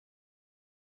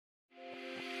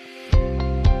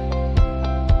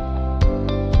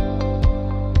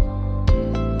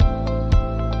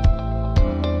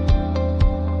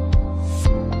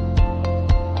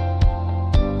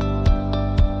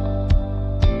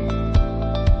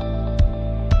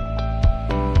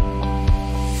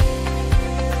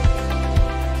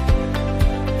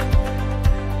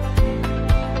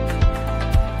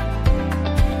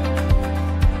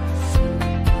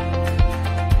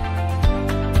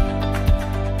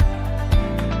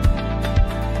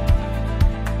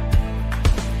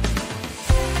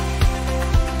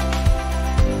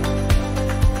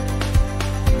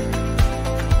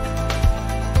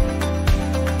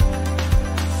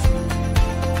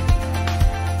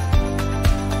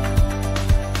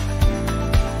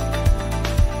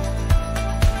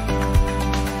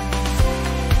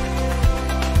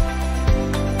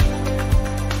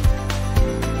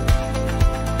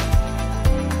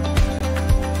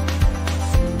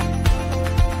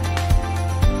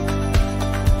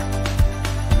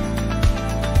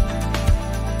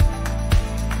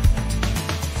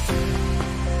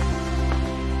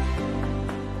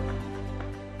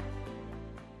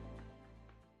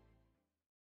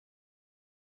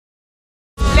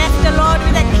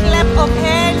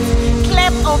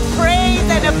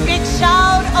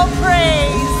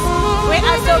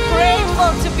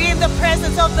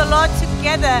presence of the Lord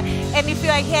together. And if you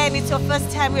are here and it's your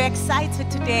first time, we're excited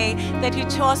today that you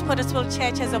chose Pottersville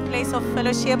Church as a place of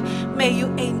fellowship. May you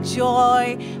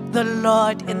enjoy the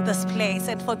Lord in this place.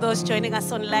 And for those joining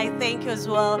us online, thank you as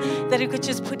well, that you could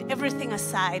just put everything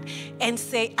aside and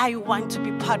say, I want to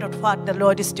be part of what the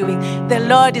Lord is doing. The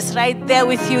Lord is right there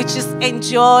with you. Just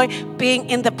enjoy being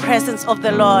in the presence of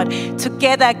the Lord.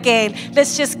 Together again,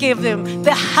 let's just give Him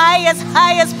the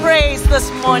highest praise this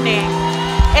morning.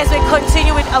 As we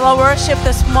continue with our worship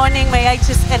this morning, may I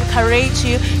just encourage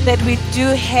you that we do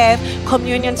have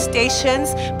communion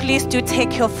stations. Please do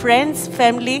take your friends,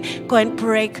 family, go and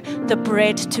break the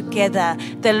bread together.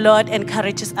 The Lord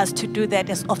encourages us to do that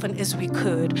as often as we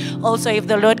could. Also, if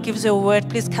the Lord gives you a word,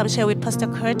 please come share with Pastor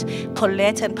Kurt,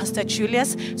 Paulette, and Pastor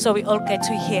Julius, so we all get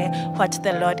to hear what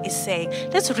the Lord is saying.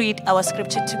 Let's read our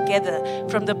scripture together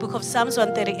from the book of Psalms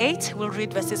 138. We'll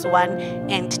read verses 1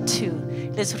 and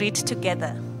 2. Let's read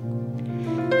together.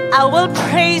 I will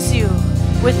praise you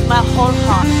with my whole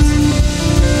heart.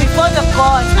 Before the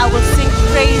gods, I will sing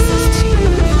praises to you.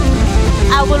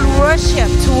 I will worship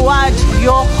toward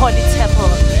your holy temple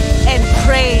and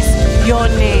praise your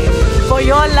name for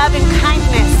your loving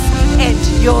kindness and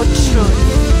your truth.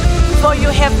 For you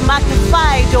have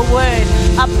magnified your word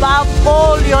above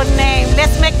all your name.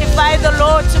 Let's magnify the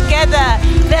Lord together.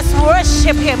 Let's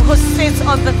worship Him who sits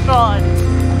on the throne.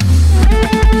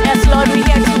 Yes, Lord, we're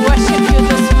here to worship you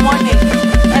this morning.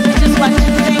 And we just want to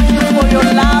thank you for your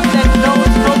love that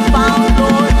knows no bound,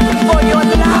 Lord. For your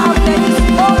love that is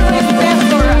always there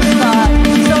for us, God.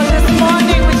 So this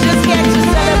morning we just get to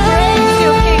celebrate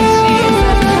you, King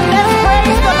Jesus. Let's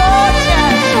praise the Lord,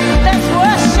 church. Let's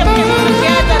worship Him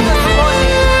together this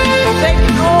morning. Thank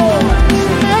you, Lord.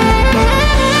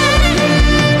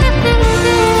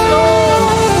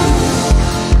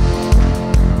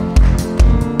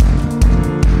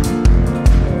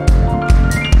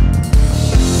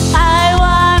 I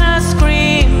wanna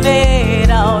scream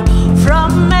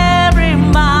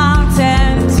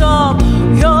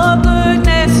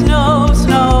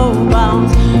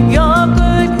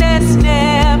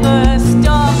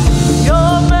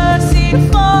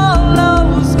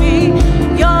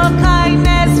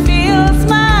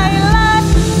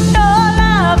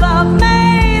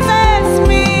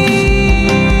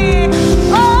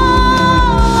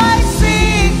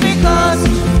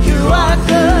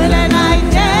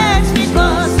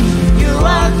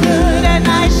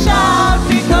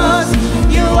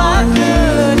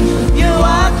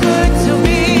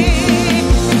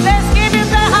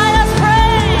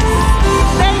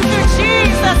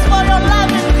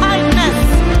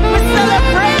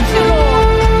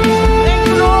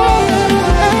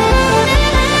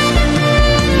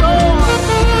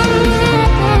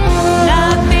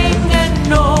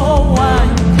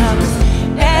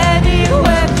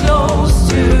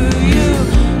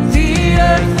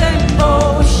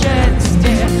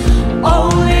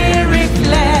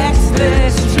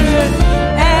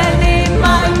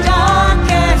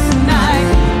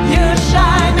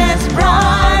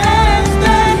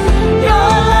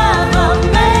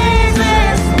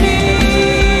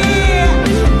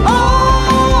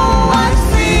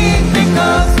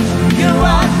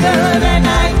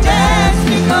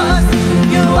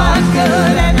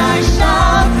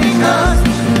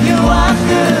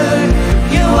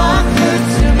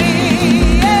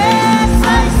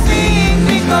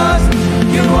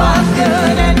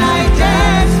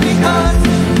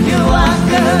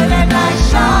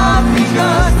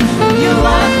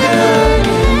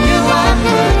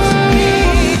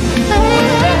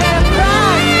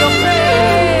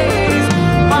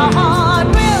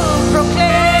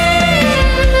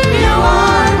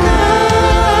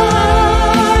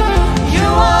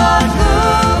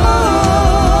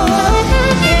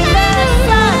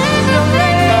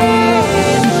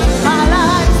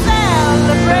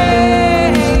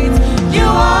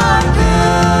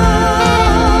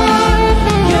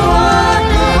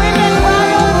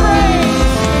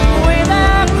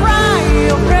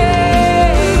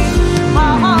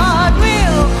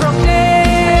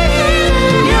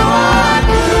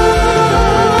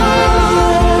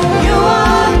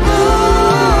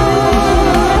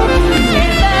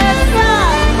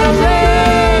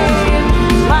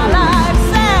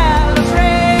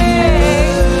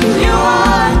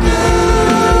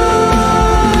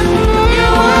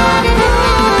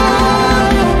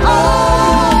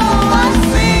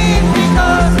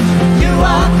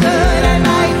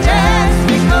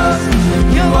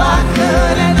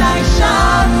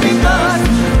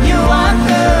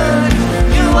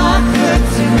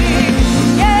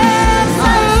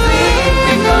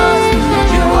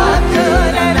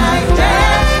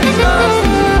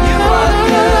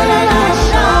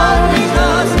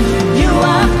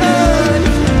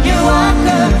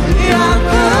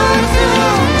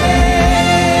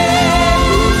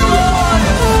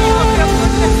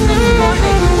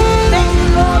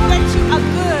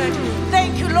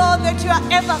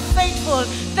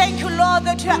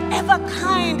that you are ever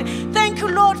kind. Thank you,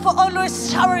 Lord, for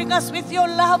always showering us with your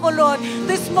love, oh Lord.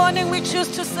 This morning we choose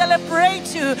to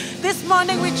celebrate you. This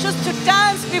morning we choose to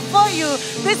dance before you.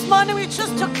 This morning we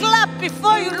choose to clap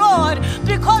before you, Lord,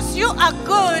 because you are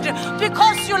good,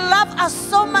 because you love us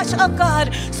so much, oh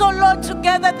God. So, Lord,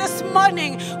 together this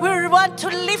morning we want to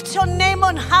lift your name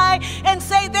on high and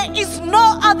say there is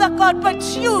no other God but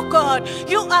you, God.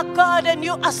 You are God and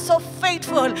you are so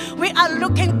faithful. We are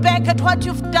looking back at what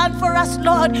you've done for us,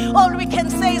 Lord. All we can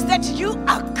say is that you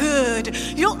are good.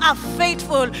 You are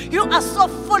faithful. You are so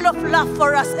full of love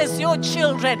for us as your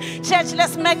children. Church,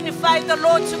 let's magnify the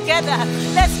Lord together.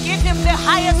 Let's give him the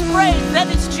highest praise that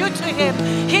is due to him.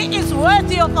 He is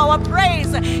worthy of our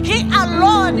praise. He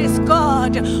alone is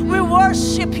God. We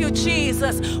worship you,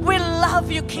 Jesus. We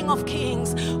love you, King of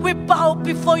Kings. We bow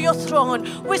before your throne.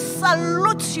 We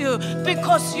salute you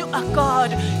because you are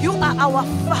God. You are our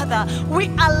Father. We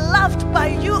are loved by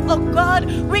you, oh God.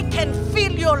 We can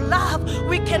feel your love.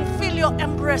 We can feel your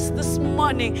embrace this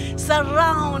morning.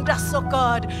 Surround us, oh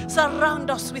God. Surround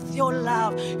us with your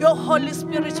love. Your Holy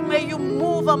Spirit, may you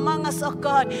move among us, oh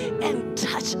God, and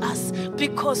touch us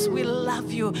because we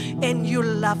love you and you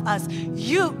love us.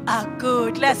 You are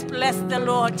good. Let's bless the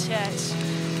Lord, church.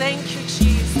 Thank you,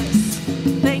 Jesus.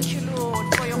 Thank you,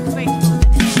 Lord, for your faithfulness.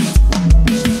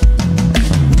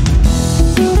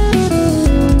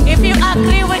 If you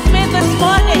agree with me this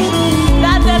morning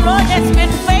that the Lord has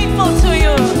been faithful to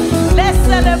you, let's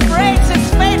celebrate his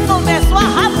faithfulness.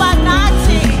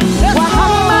 Wahabanati.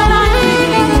 Wahabanati.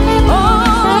 Oh,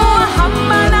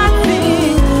 Wahabanati.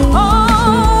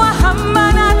 Oh,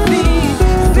 Wahabanati.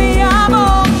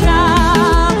 Siamoka.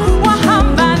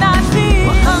 Wahabanati.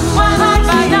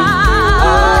 Wahabana.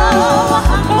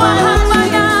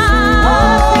 Wahabana.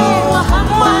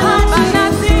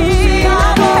 Wahabanati.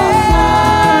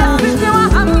 Sisi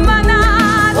Wahabanati.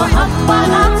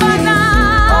 Wahabana.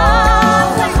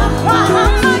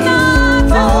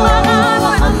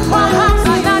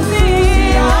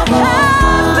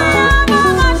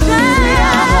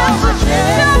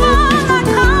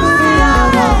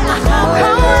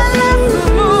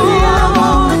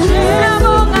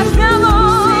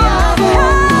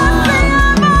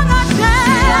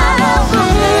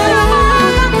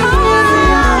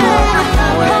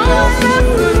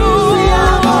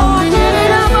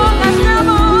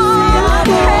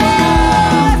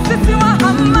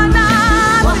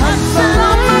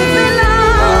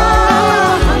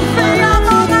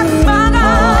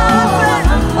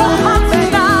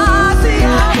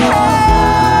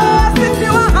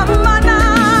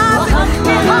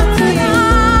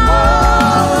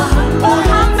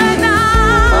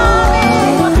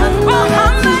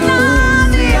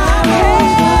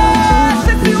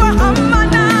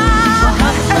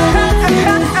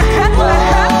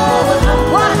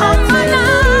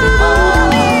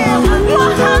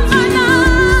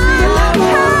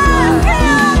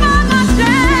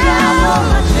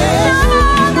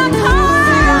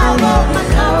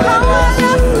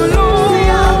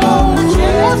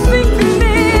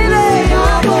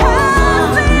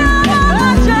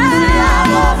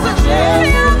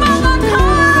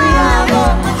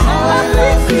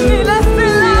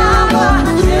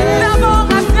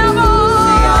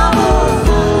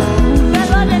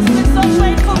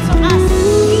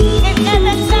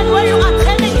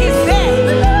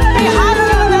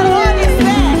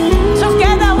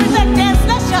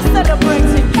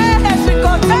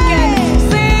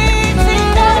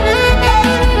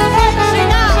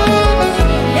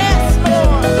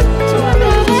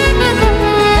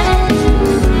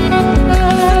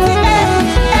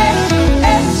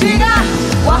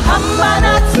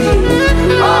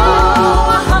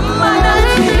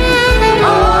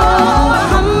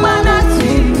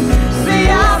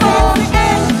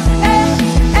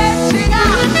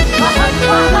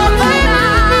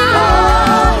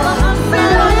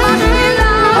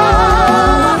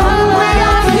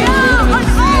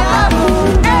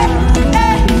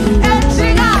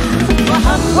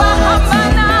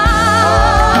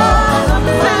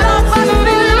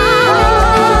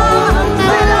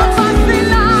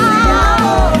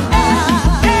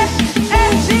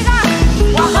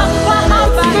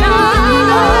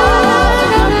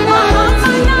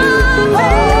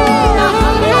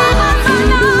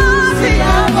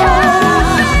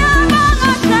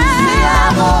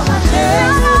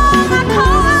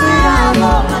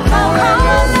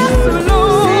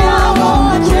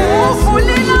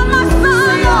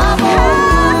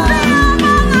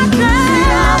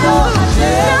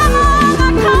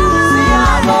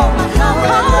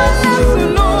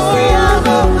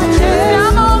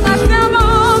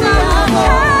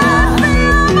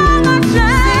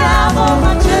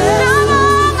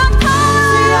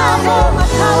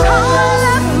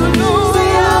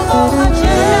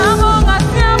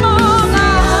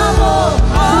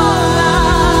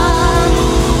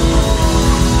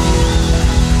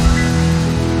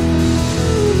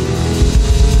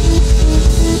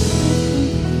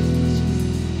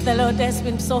 Lord has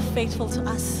been so faithful to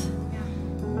us.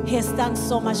 He has done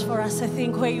so much for us. I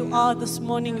think where you are this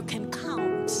morning, you can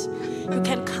count. You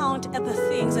can count at the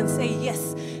things and say,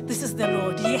 yes, this is the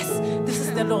Lord. Yes, this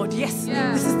is the Lord. Yes,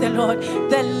 this is the Lord.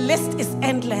 The list is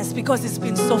endless because it's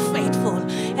been so faithful.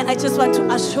 And I just want to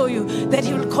assure you that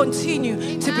He will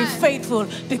continue to be faithful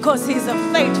because He's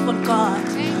a faithful God.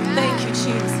 Thank you,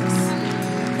 Jesus.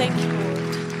 Thank you, Lord.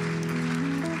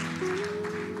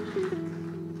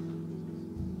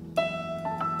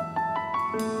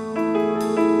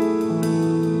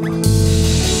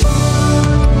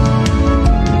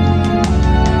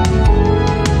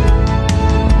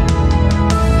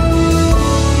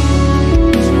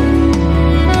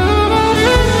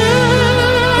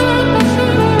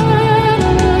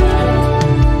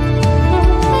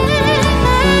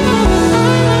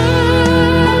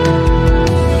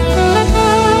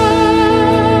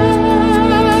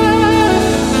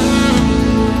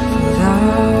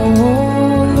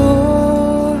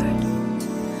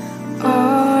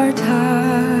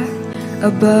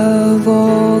 Above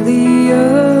all the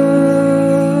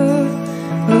earth,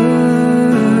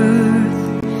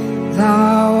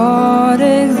 thou art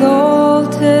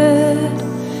exalted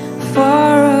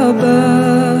far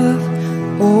above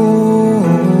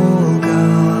all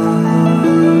God.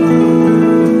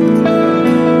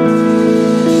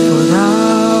 For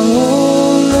thou, O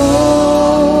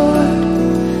Lord,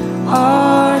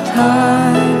 art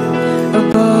high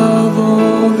above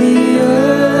all the earth.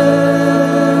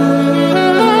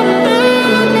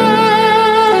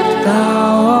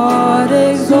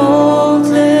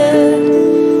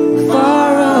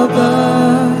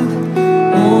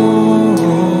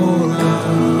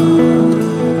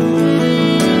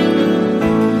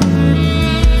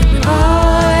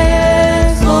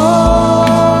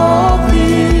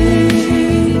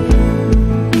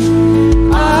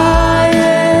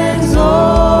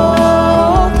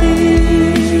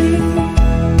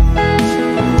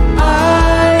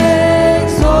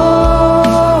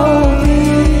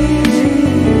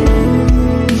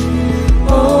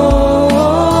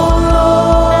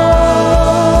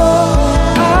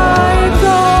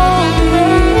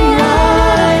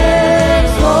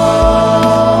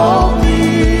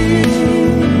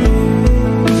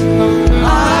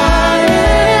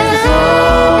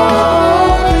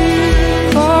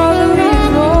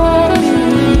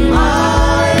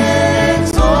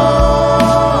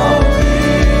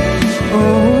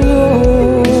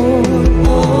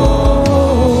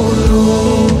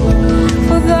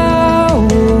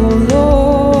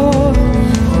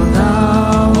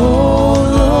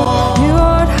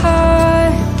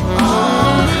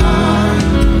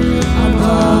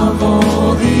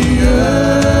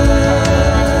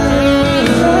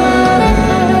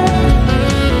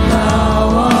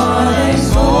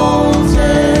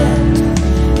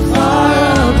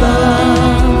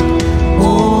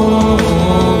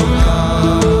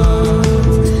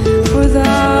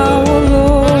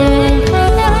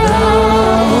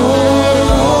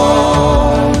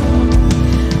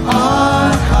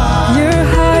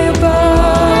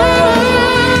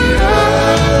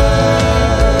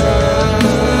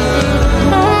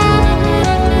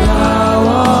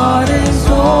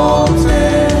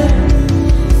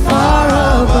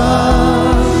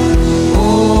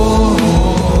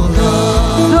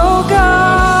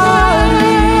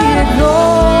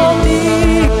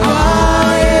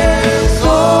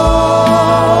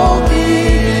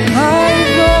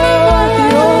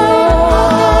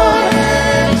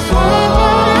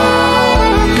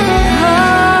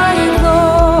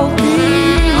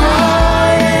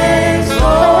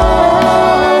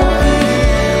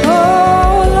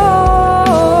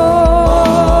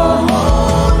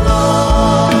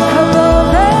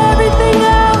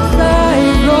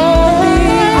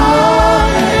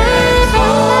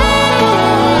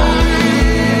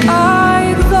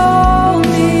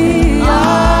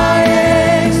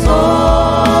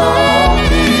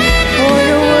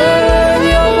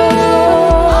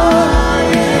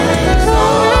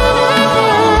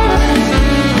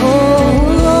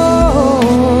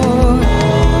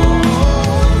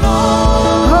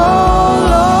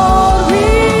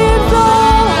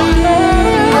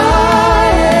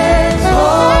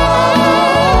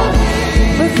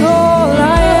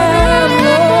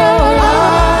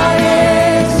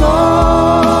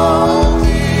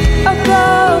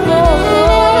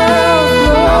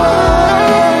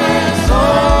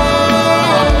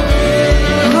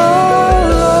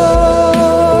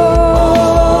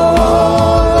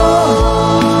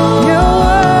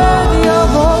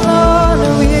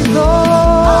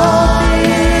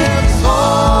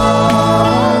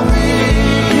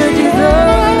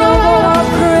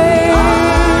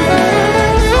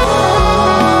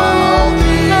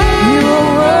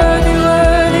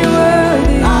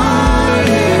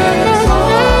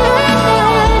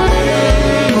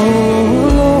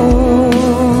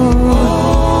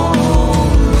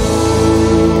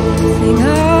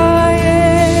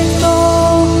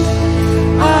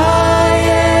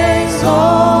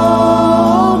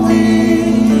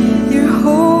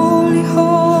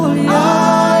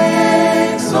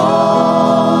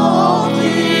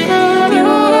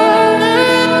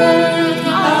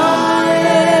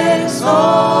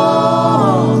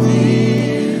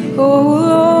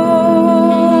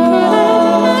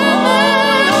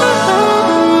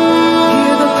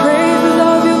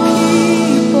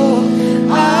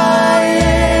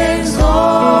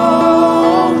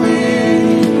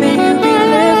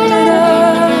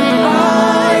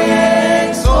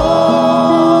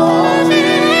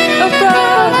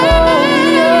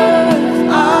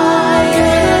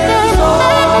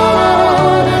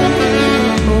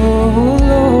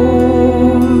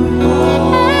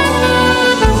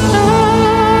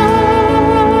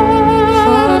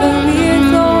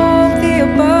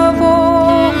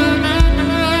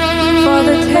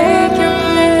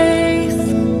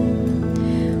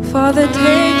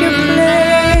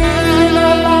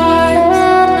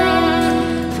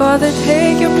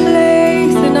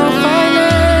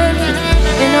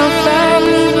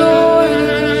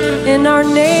 our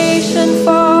nation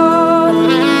fought.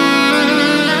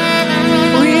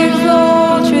 We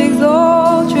exalt you,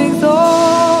 exalt you,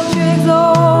 exalt you,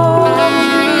 exalt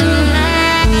you.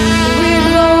 We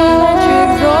exalt you,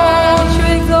 exalt you,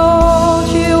 exalt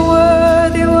you. You're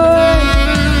worthy, worthy.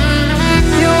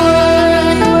 You're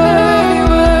worthy, worthy,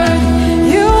 worthy.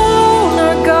 You alone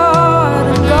are God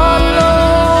and God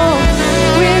alone.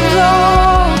 We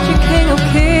exalt you, King of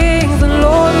kings and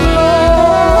Lord of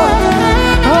lords.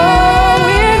 Oh,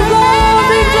 we exalt,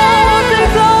 exalt,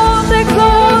 exalt,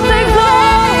 exalt,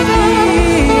 exalt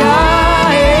thee.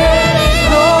 I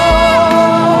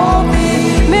exalt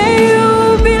thee. May you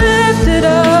be lifted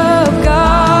up,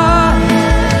 God.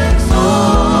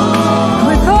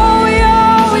 With all we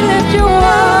are, we lift you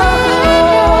up,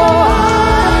 Lord.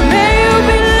 May you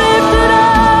be lifted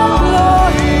up,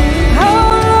 Lord. Oh,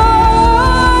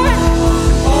 Lord.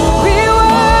 We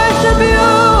worship you,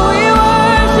 we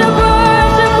worship,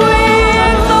 worship, we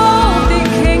exalt thee,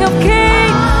 King of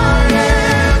kings.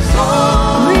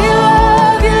 We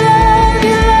love you, love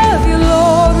you, love you,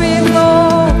 Lord. We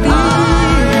exalt thee.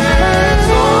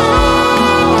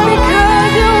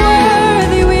 Because you're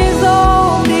worthy, we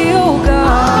exalt thee, oh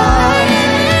God.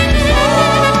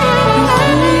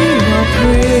 Receive our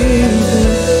praises,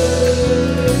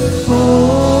 oh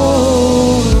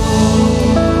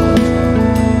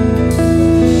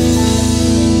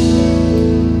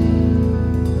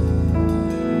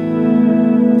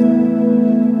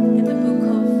In the book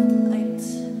of, I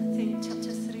think,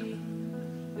 chapter 3,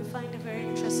 we find a very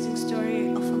interesting story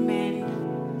of a man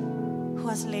who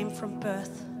was lame from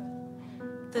birth.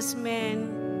 This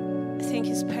man, I think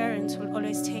his parents will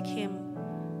always take him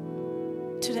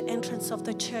to the entrance of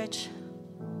the church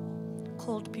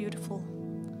called Beautiful.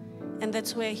 And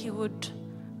that's where he would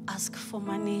ask for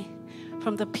money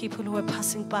from the people who were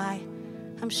passing by.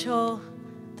 I'm sure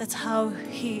that's how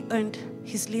he earned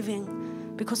his living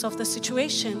because of the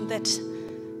situation that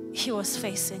he was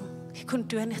facing. He couldn't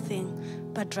do anything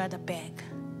but rather beg.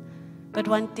 But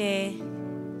one day,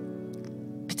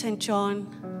 Peter and John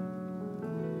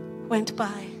went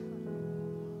by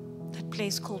that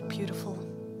place called Beautiful.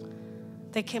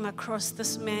 They came across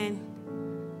this man.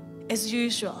 As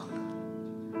usual,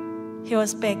 he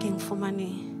was begging for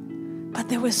money. But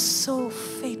they were so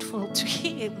faithful to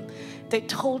him. They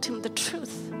told him the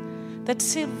truth, that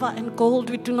silver and gold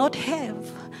we do not have,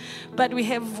 but we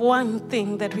have one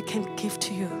thing that we can give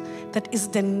to you. That is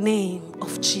the name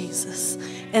of Jesus.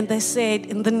 And they said,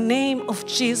 in the name of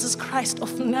Jesus Christ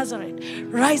of Nazareth,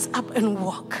 rise up and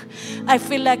walk. I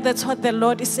feel like that's what the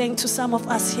Lord is saying to some of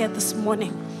us here this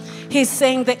morning. He's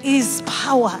saying there is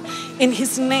power in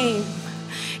His name.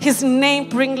 His name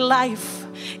brings life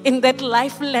in that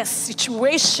lifeless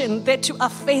situation that you are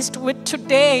faced with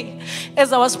today.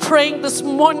 As I was praying this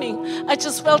morning, I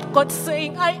just felt God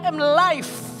saying, I am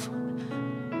life.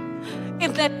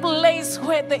 In that place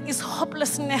where there is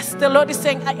hopelessness, the Lord is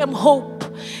saying, I am hope.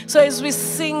 So as we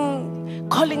sing,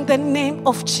 calling the name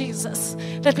of Jesus,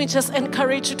 let me just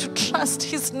encourage you to trust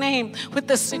His name with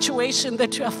the situation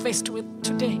that you are faced with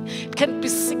today. It can be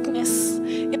sickness.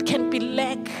 It can be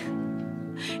lack.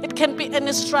 It can be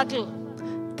any struggle.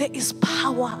 There is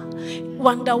power,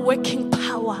 wonder-working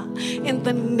power in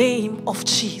the name of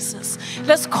Jesus.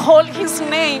 Let's call His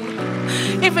name.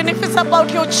 Even if it's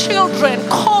about your children,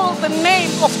 call the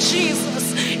name of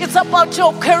Jesus. It's about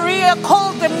your career,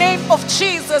 call the name of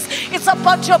Jesus. It's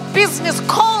about your business,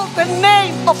 call the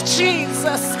name of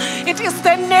Jesus. It is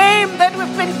the name that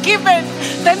we've been given,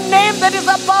 the name that is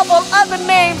above all other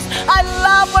names. I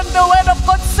love when the Word of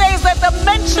God says that the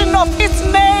mention of His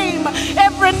name,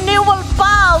 every knee will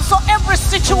bow, so every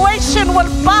situation will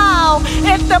bow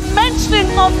at the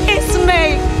mentioning of His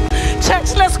name.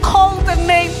 Church, let's call the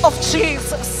name of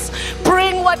Jesus.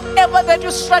 Bring whatever that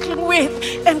you're struggling with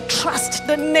and trust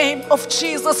the name of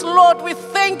Jesus. Lord, we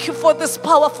thank you for this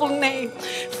powerful name.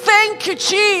 Thank you,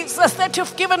 Jesus, that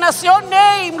you've given us your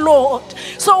name, Lord.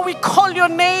 So we call your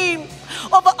name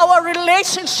over our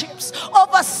relationships,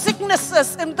 over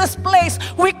sicknesses in this place.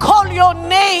 We call your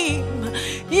name.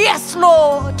 Yes,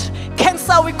 Lord.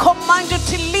 Cancer, we command you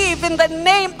to leave in the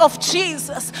name of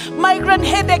Jesus. Migraine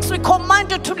headaches, we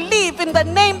command you to leave in the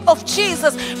name of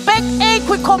Jesus. Backache,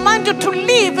 we command you to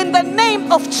leave in the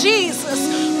name of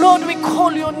Jesus. Lord, we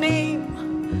call your name.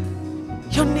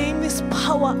 Your name is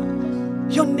power.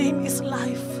 Your name is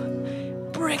life.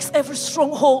 Breaks every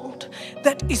stronghold.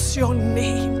 That is your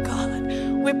name, God.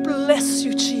 We bless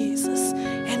you, Jesus,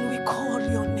 and we call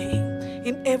your name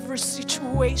in every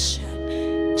situation.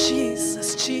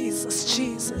 Jesus, Jesus,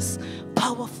 Jesus,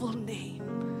 powerful name.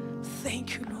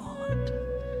 Thank you, Lord.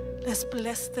 Let's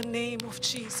bless the name of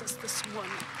Jesus this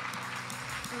morning.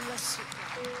 Bless you,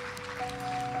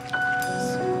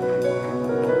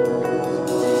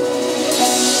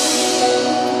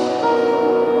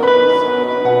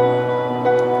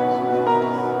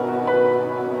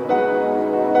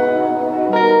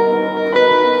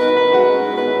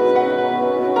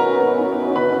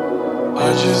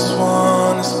 I just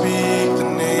want to speak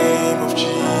the name of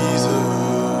Jesus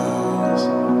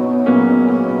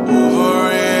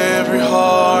over every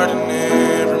heart and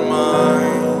every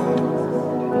mind.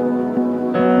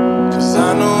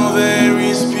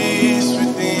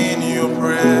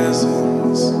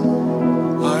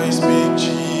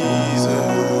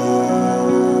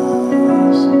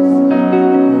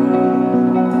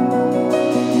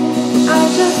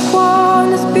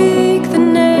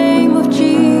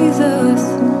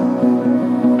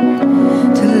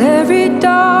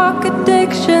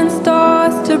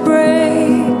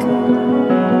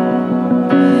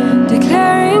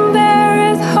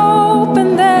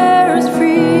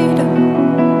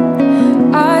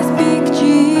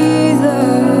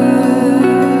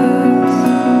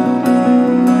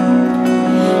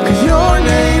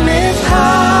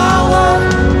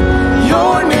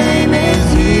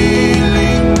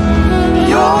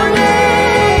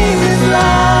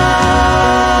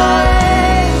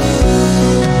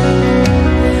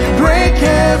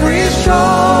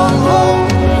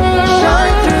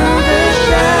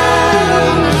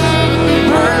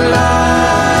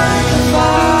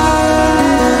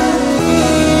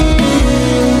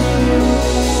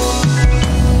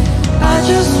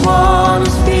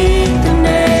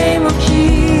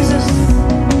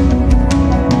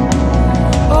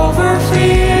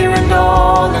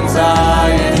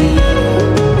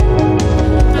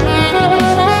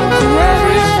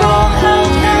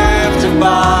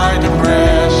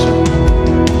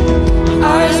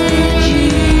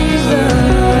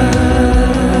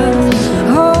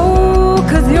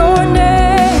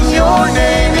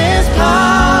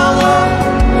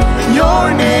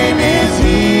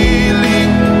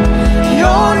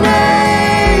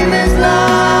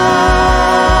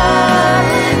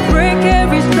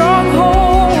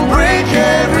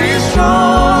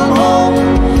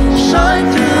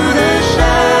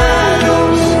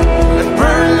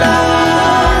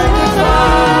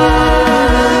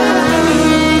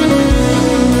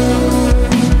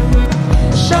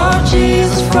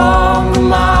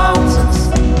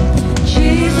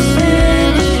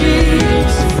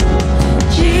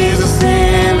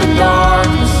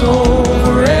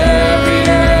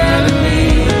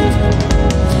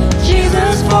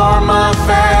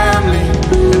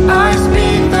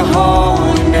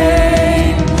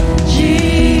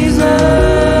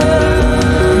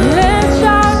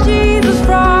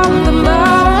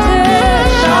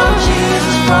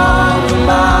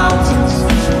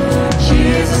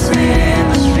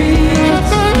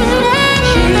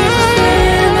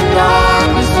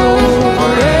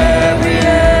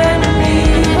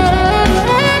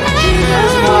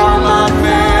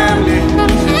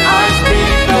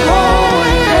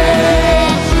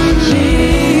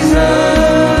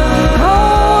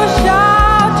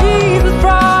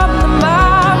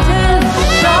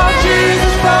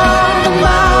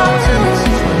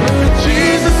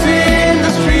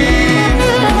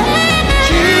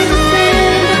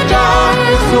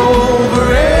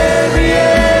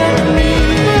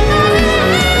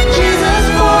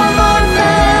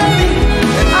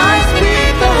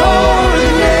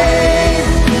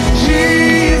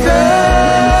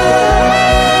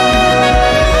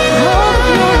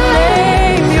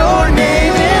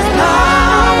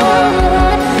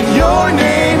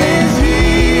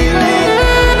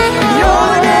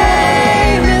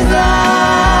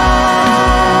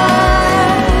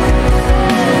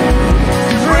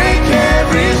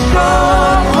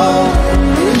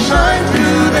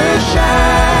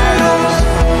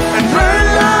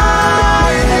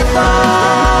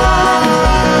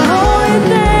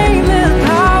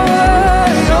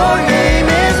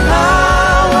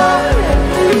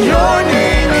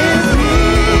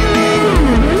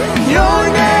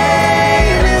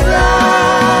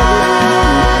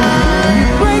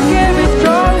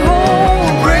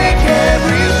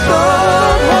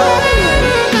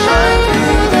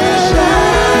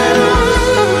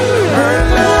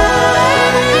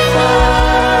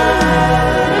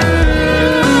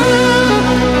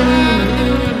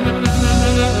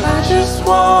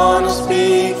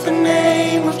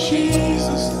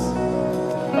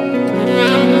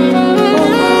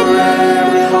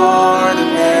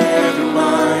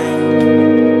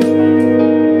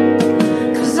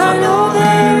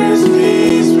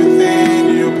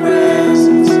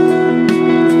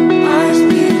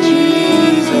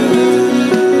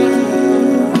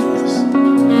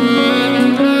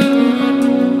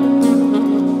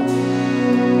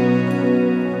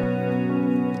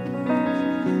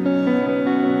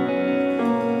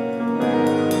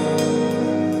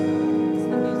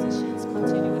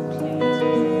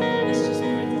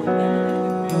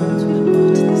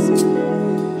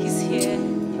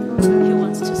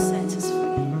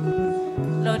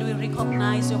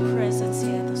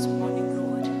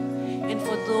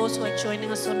 those who are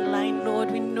joining us online, Lord,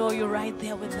 we know you're right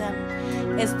there with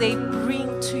them. As they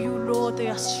bring to you, Lord, they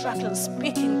are struggling,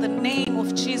 speaking the name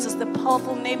of Jesus, the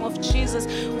powerful name of Jesus.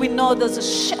 We know there's a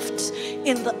shift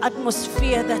in the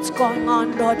atmosphere that's going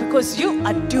on, Lord, because you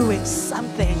are doing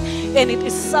something. And it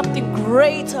is something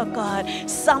greater, God,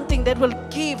 something that will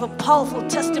give a powerful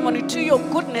testimony to your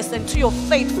goodness and to your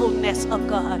faithfulness, oh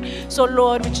God. So,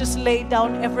 Lord, we just lay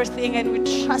down everything and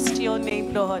we trust your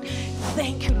name, Lord.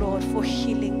 Thank you, Lord, for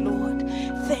healing, Lord.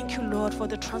 Thank you, Lord, for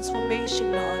the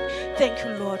transformation, Lord. Thank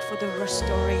you, Lord, for the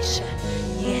restoration.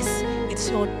 Yes, it's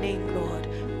your name, Lord.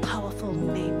 Powerful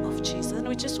name of Jesus. And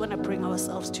we just want to bring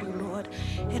ourselves to you, Lord.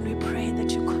 And we pray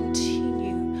that you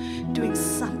continue doing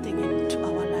something into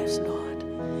our lives, Lord.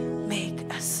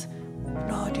 Make us,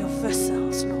 Lord, your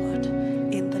vessels, Lord,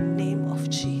 in the name of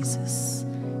Jesus.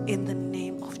 In the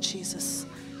name of Jesus.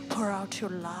 Pour out your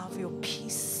love, your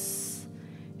peace.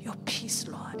 Your peace,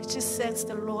 Lord. It just says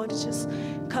the Lord is just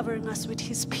covering us with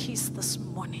his peace this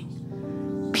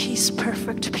morning. Peace,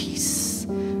 perfect peace.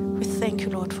 We thank you,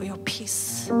 Lord, for your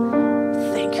peace.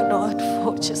 Thank you, Lord,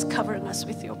 for just covering us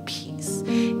with your peace.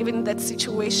 Even in that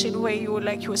situation where you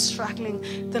were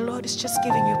struggling, the Lord is just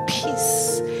giving you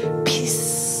peace.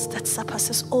 Peace that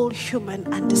surpasses all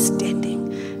human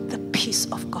understanding. The peace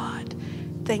of God.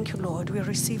 Thank you, Lord. We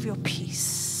receive your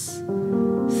peace.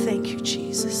 Thank you,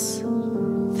 Jesus.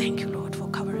 Thank you, Lord, for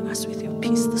covering us with your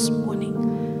peace this morning.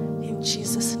 In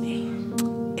Jesus' name,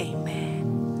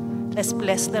 amen. Let's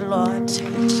bless the Lord. Let's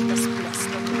bless the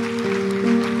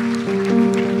Lord.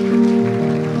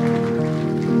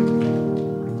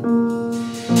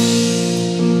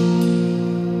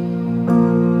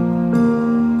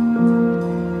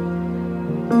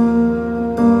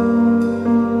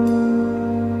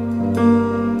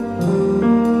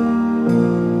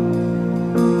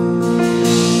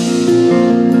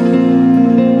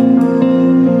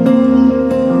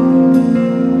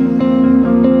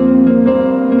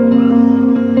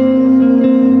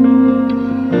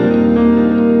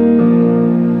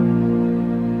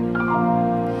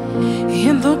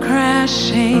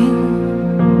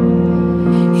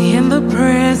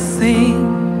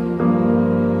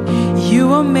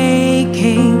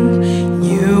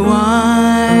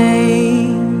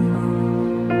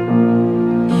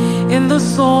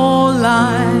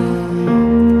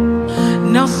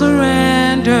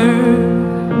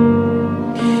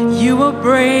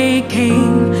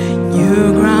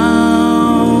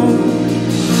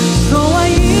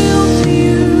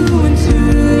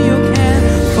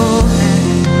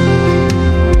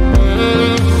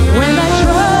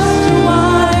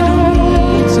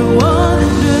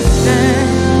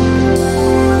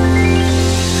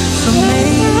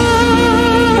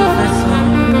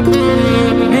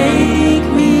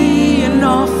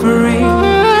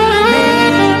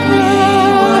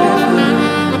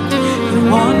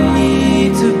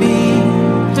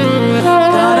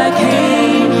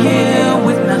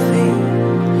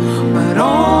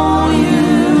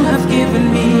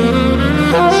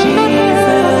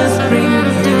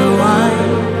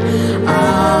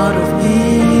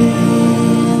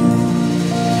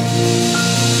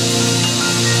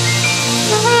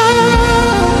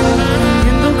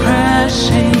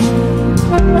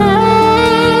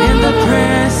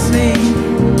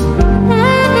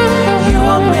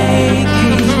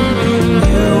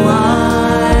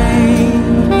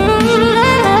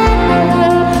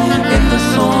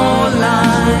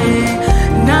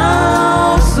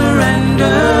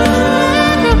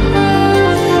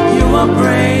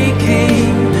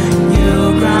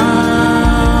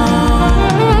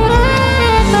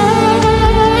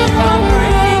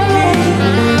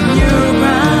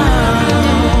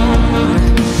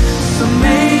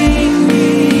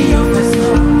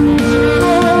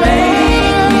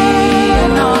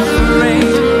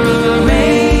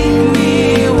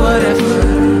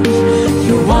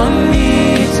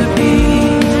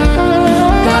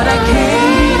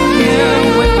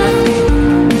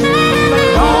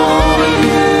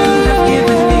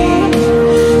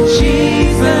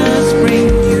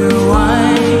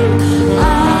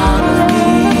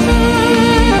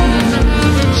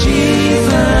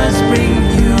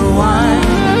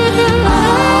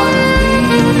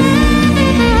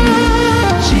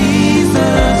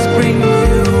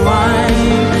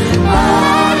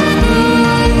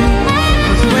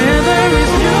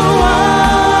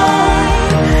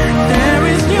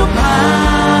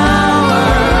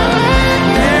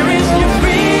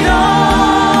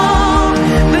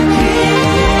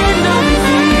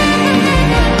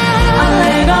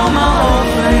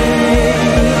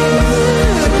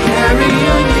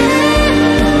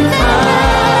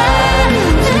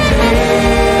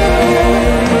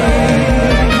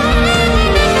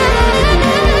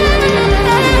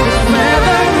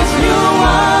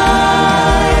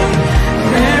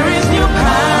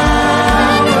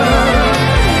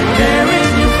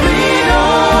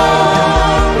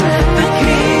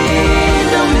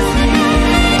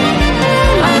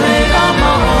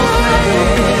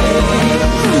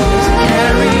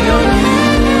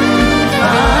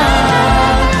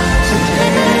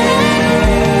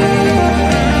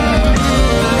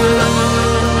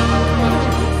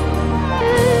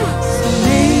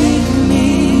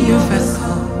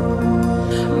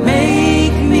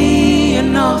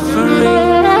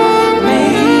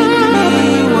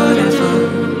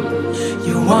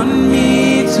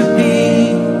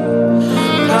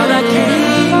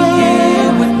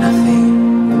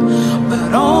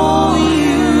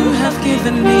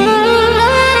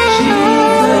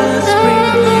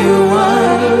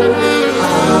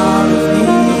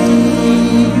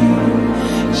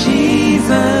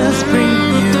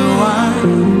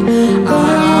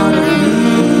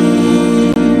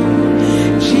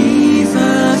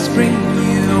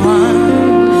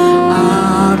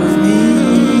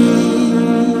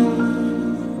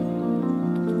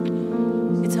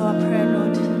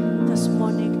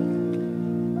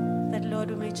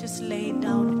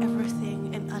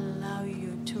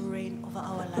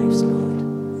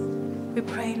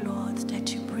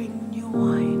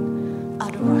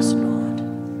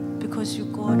 because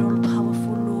you're God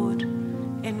all-powerful, Lord.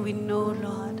 And we know,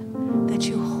 Lord, that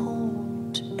you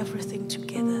hold everything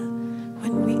together.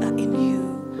 When we are in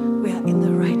you, we are in the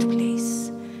right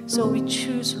place. So we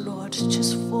choose, Lord, to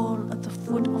just fall at the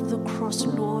foot of the cross,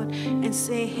 Lord, and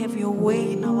say, have your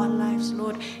way in our lives,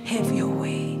 Lord. Have your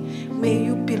way. May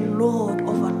you be Lord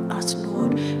over us,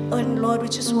 Lord. And Lord, we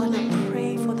just want to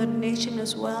pray for the nation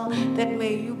as well, that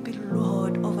may you be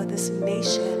Lord over this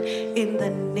nation in the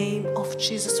name of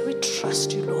Jesus. We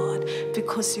trust you, Lord,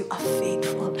 because you are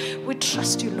faithful. We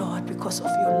trust you, Lord, because of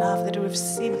your love that we've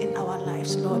seen in our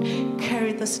lives, Lord.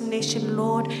 Carry this nation,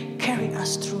 Lord. Carry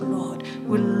us through, Lord.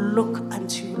 We look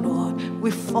unto you, Lord.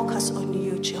 We focus on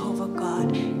you, Jehovah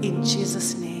God. In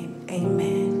Jesus' name,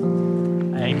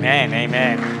 amen. Amen,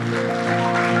 amen.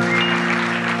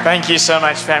 Thank you so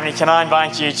much, family. Can I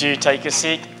invite you to take a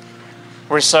seat?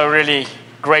 We're so really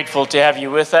grateful to have you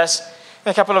with us.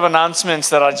 A couple of announcements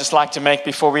that I'd just like to make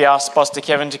before we ask Pastor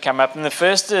Kevin to come up. And the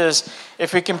first is,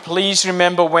 if we can please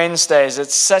remember Wednesdays.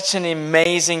 It's such an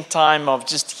amazing time of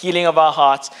just healing of our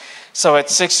hearts. So at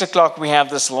 6 o'clock, we have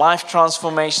this life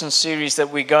transformation series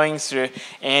that we're going through.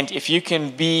 And if you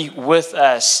can be with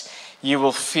us, you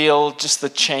will feel just the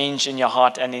change in your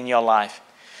heart and in your life.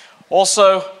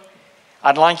 Also,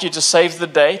 I'd like you to save the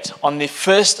date. On the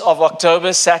 1st of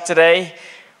October, Saturday,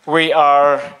 we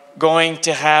are going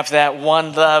to have that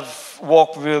One Love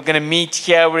walk. We're going to meet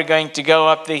here. We're going to go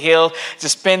up the hill to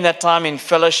spend that time in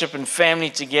fellowship and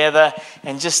family together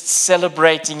and just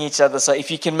celebrating each other. So if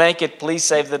you can make it, please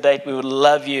save the date. We would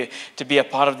love you to be a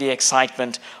part of the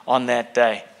excitement on that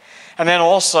day. And then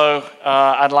also,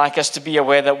 I'd like us to be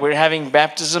aware that we're having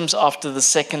baptisms after the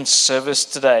second service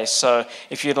today. So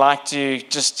if you'd like to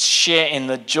just share in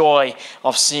the joy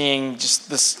of seeing just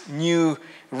this new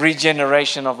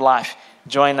regeneration of life,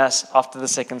 join us after the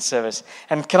second service.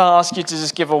 And can I ask you to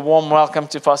just give a warm welcome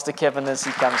to Pastor Kevin as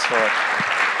he comes forward.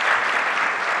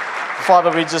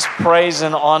 Father, we just praise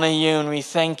and honor you, and we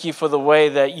thank you for the way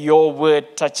that your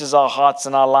word touches our hearts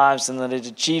and our lives and that it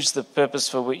achieves the purpose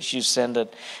for which you send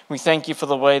it. We thank you for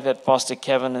the way that Pastor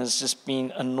Kevin has just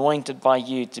been anointed by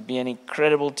you to be an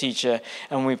incredible teacher,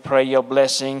 and we pray your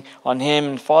blessing on him.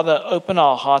 And Father, open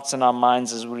our hearts and our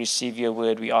minds as we receive your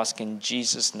word. We ask in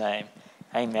Jesus' name.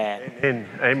 Amen. Amen.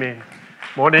 Amen.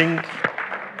 Morning.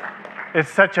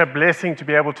 It's such a blessing to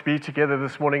be able to be together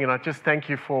this morning, and I just thank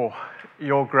you for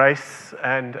your grace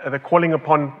and the calling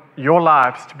upon your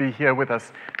lives to be here with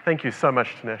us. Thank you so much,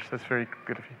 Tanesh. That's very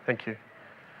good of you. Thank you.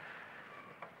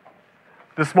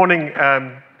 This morning,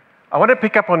 I want to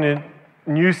pick up on a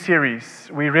new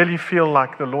series. We really feel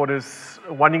like the Lord is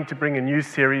wanting to bring a new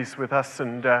series with us,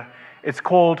 and it's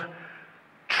called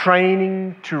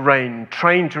Training to Reign.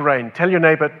 Train to Reign. Tell your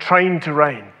neighbor, train to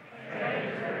reign.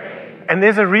 And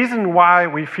there's a reason why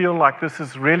we feel like this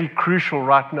is really crucial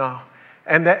right now.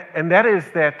 And that is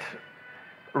that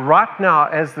right now,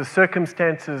 as the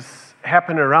circumstances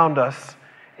happen around us,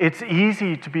 it's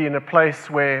easy to be in a place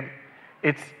where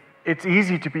it's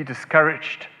easy to be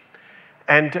discouraged.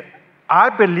 And I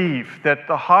believe that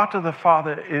the heart of the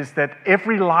Father is that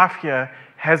every life here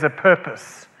has a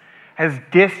purpose, has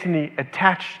destiny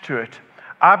attached to it.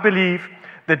 I believe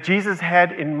that Jesus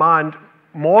had in mind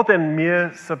more than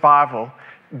mere survival.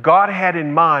 God had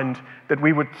in mind that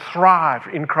we would thrive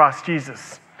in Christ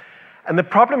Jesus. And the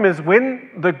problem is when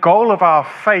the goal of our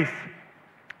faith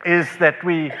is that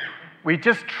we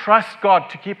just trust God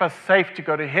to keep us safe to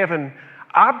go to heaven,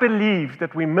 I believe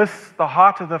that we miss the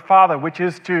heart of the Father, which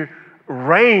is to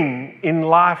reign in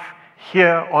life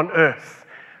here on earth.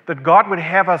 That God would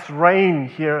have us reign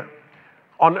here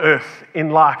on earth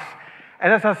in life.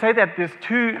 And as I say that, there's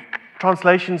two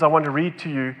translations I want to read to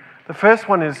you. The first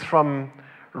one is from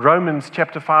Romans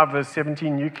chapter 5, verse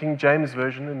 17, New King James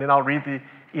Version, and then I'll read the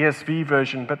ESV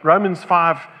version. But Romans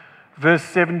 5,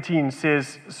 verse 18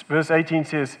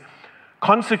 says,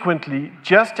 consequently,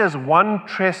 just as one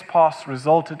trespass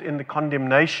resulted in the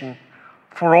condemnation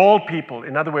for all people,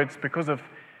 in other words, because of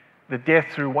the death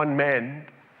through one man,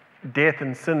 death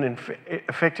and sin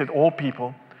affected all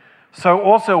people, so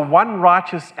also one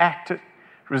righteous act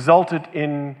resulted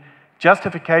in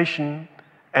justification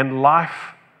and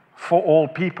life for all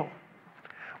people.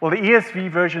 Well, the ESV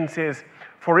version says,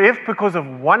 for if because of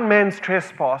one man's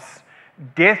trespass,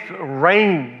 death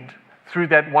reigned through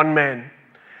that one man,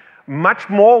 much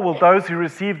more will those who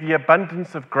receive the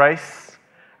abundance of grace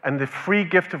and the free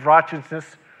gift of righteousness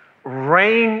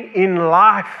reign in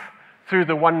life through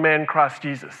the one man, Christ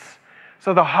Jesus.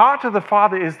 So the heart of the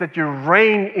Father is that you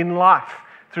reign in life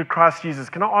through Christ Jesus.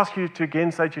 Can I ask you to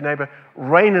again say to your neighbor,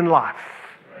 reign in life?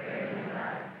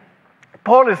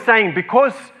 Paul is saying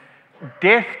because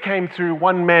death came through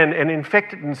one man and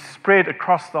infected and spread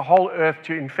across the whole earth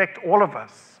to infect all of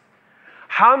us,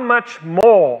 how much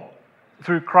more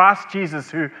through Christ Jesus,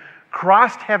 who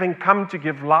Christ having come to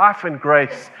give life and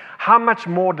grace, how much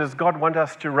more does God want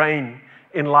us to reign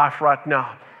in life right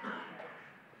now?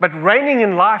 But reigning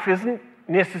in life isn't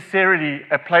necessarily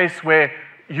a place where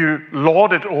you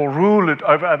lord it or rule it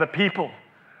over other people.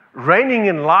 Reigning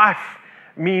in life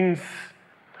means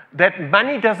that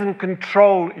money doesn't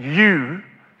control you,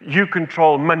 you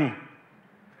control money.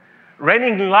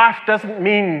 Reigning in life doesn't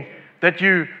mean that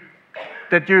you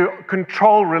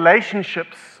control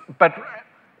relationships, but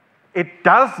it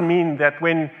does mean that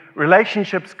when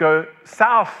relationships go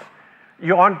south,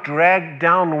 you aren't dragged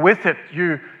down with it.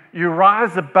 You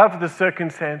rise above the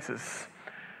circumstances.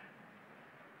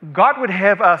 God would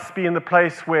have us be in the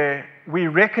place where we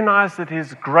recognize that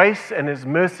His grace and His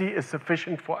mercy is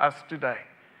sufficient for us today.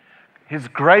 His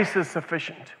grace is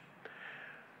sufficient.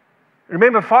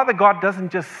 Remember, Father God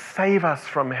doesn't just save us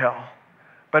from hell,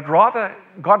 but rather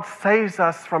God saves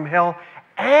us from hell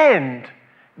and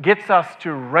gets us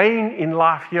to reign in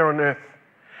life here on earth.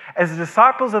 As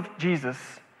disciples of Jesus,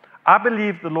 I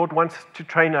believe the Lord wants to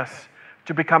train us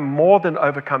to become more than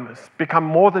overcomers, become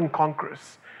more than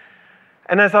conquerors.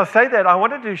 And as I say that, I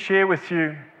wanted to share with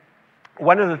you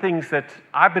one of the things that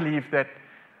I believe that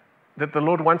the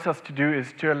Lord wants us to do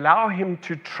is to allow Him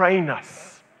to train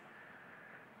us.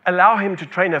 Allow Him to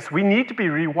train us. We need to be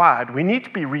rewired. We need to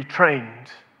be retrained.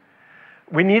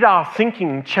 We need our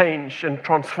thinking changed and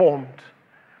transformed.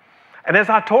 And as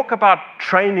I talk about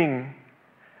training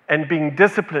and being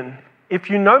disciplined, if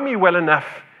you know me well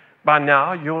enough by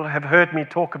now, you'll have heard me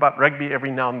talk about rugby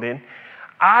every now and then.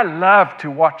 I love to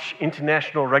watch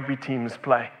international rugby teams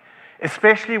play,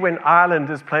 especially when Ireland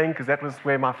is playing, because that was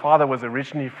where my father was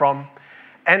originally from.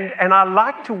 And I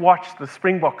like to watch the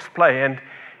Springboks play. And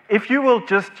if you will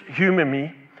just humor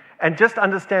me and just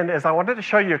understand, as I wanted to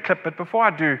show you a clip, but before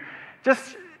I do,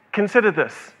 just consider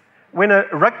this. When a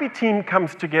rugby team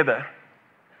comes together,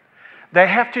 they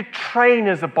have to train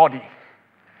as a body.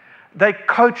 They're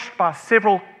coached by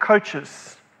several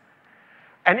coaches.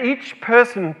 And each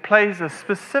person plays a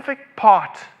specific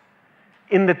part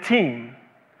in the team.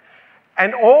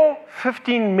 And all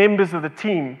 15 members of the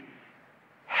team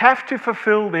have to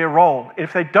fulfill their role.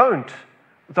 If they don't,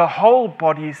 the whole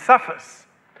body suffers.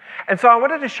 And so I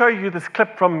wanted to show you this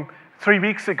clip from 3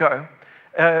 weeks ago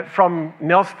from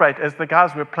Nelspruit as the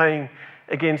guys were playing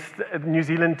against the New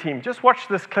Zealand team. Just watch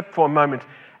this clip for a moment.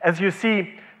 As you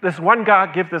see this one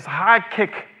guy give this high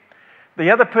kick,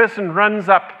 the other person runs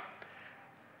up,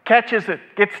 catches it,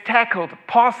 gets tackled,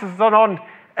 passes it on,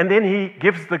 and then he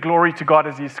gives the glory to God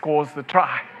as he scores the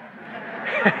try.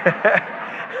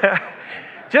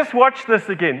 Just watch this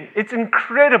again. It's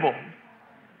incredible.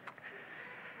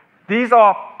 These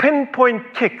are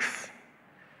pinpoint kicks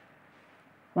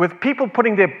with people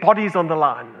putting their bodies on the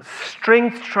line,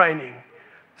 strength training,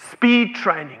 speed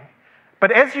training.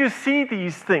 But as you see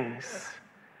these things,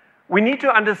 we need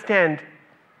to understand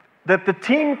that the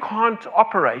team can't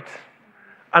operate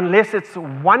unless it's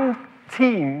one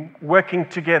team working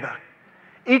together.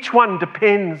 Each one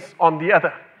depends on the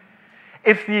other.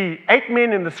 If the 8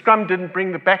 men in the scrum didn't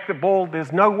bring back the ball,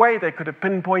 there's no way they could have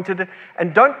pinpointed it.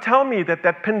 And don't tell me that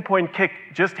that pinpoint kick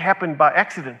just happened by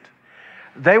accident.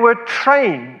 They were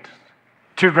trained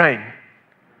to reign.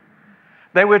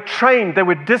 They were trained, they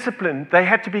were disciplined, they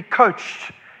had to be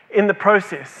coached in the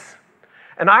process.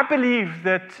 And I believe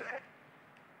that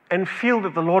and feel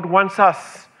that the Lord wants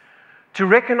us to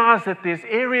recognize that there's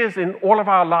areas in all of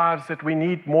our lives that we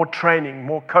need more training,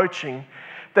 more coaching,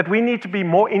 that we need to be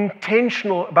more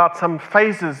intentional about some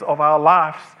phases of our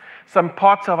lives, some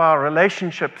parts of our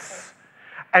relationships.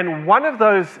 And one of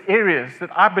those areas that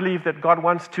I believe that God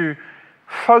wants to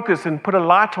focus and put a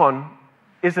light on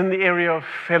is in the area of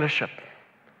fellowship.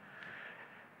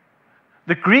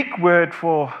 The Greek word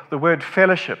for the word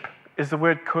fellowship is the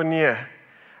word koinonia,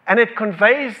 and it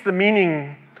conveys the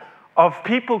meaning of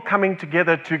people coming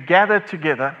together to gather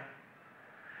together,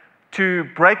 to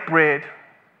break bread,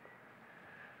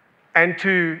 and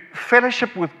to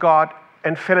fellowship with God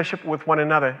and fellowship with one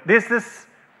another. There's this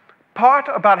part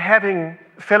about having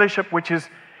fellowship, which is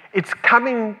it's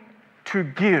coming to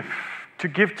give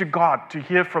to God, to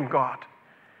hear from God.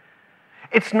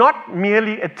 It's not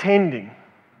merely attending.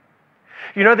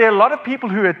 You know, there are a lot of people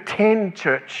who attend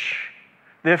church.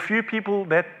 There are few people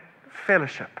that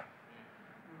fellowship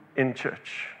in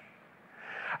church.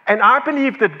 And I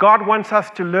believe that God wants us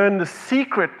to learn the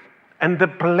secret and the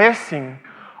blessing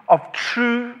of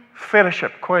true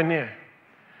fellowship, koinonia,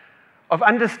 of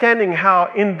understanding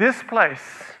how in this place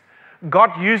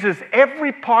God uses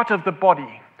every part of the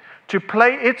body to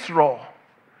play its role,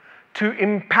 to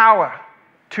empower,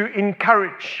 to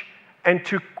encourage, and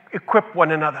to equip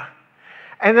one another.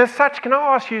 And as such, can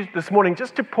I ask you this morning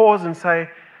just to pause and say,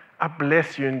 I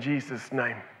bless you in Jesus'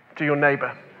 name to your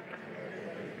neighbor.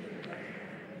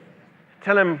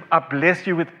 Tell him, I bless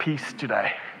you with peace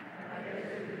today.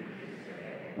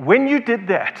 When you did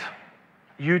that,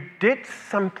 you did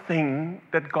something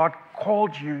that God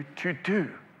called you to do.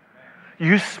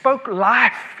 You spoke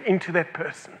life into that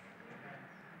person.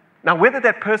 Now, whether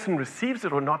that person receives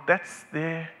it or not, that's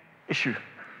their issue.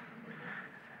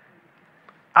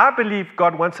 I believe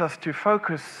God wants us to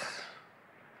focus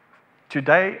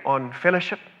today on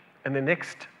fellowship and the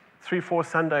next 3-4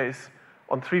 Sundays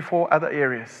on 3-4 other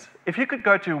areas. If you could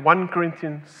go to 1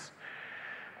 Corinthians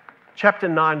chapter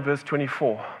 9, verse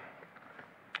 24,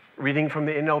 reading from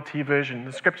the NLT version,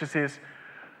 the scripture says,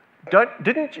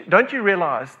 don't you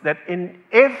realize that in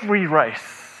every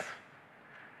race,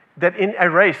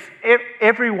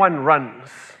 everyone runs,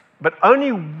 but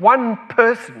only one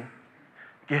person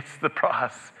gets the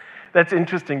prize? That's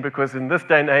interesting because in this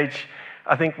day and age,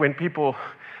 I think when people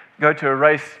go to a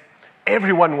race,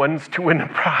 everyone wants to win a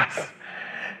prize.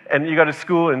 And you go to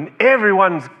school and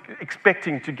everyone's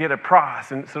expecting to get a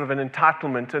prize and sort of an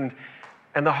entitlement.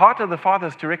 And the heart of the Father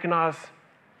is to recognize,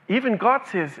 even God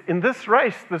says, in this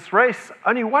race,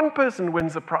 only one person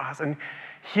wins a prize. And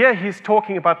here he's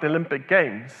talking about the Olympic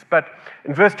Games. But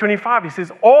in verse 25, he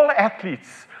says, all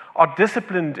athletes are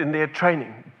disciplined in their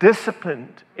training.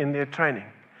 Disciplined in their training.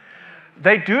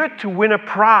 They do it to win a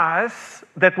prize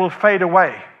that will fade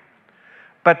away.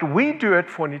 But we do it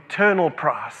for an eternal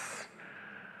prize.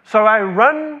 So I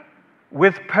run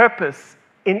with purpose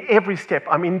in every step.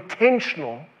 I'm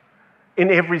intentional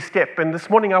in every step. And this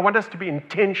morning I want us to be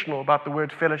intentional about the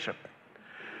word fellowship.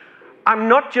 I'm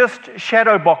not just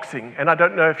shadow boxing, and I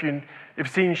don't know if you've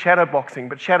seen shadow boxing,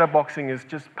 but shadow boxing is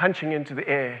just punching into the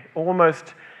air,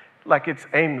 almost like it's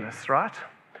aimless, right?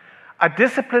 I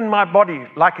discipline my body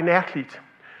like an athlete,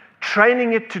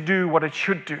 training it to do what it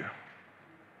should do.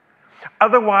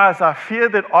 Otherwise, I fear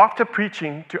that after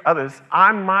preaching to others,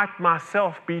 I might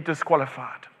myself be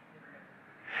disqualified.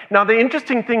 Now, the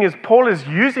interesting thing is Paul is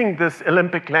using this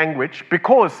Olympic language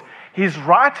because he's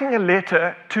writing a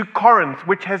letter to Corinth,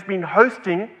 which has been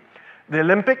hosting the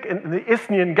Olympic and the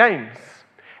Isthmian Games.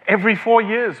 Every 4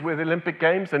 years were the Olympic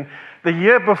Games, and the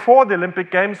year before the Olympic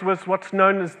Games was what's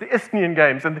known as the Isthmian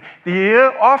Games, and the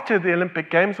year after the Olympic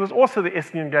Games was also the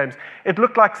Isthmian Games. It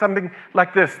looked like something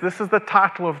like this. This is the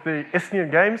title of the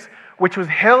Isthmian Games, which was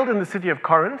held in the city of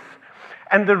Corinth,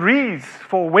 and the wreaths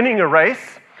for winning a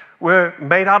race were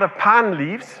made out of pine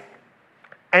leaves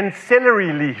and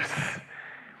celery leaves.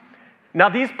 Now,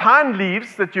 these pine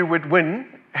leaves that you would win,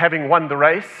 having won the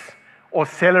race, or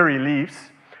celery leaves,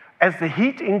 as the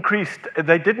heat increased,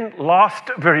 they didn't last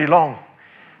very long.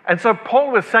 And so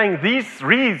Paul was saying, these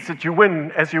wreaths that you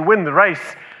win as you win the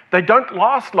race, they don't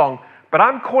last long. But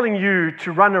I'm calling you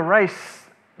to run a race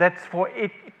that's for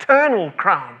eternal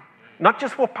crown, not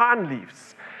just for pine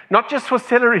leaves, not just for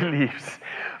celery leaves,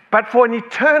 but for an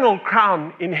eternal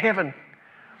crown in heaven.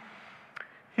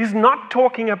 He's not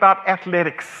talking about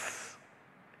athletics.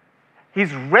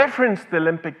 He's referenced the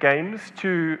Olympic Games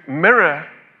to mirror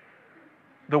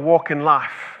the walk in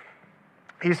life.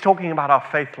 He's talking about our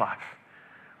faith life.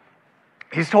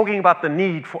 He's talking about the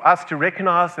need for us to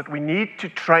recognize that we need to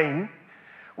train,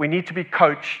 we need to be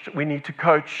coached, we need to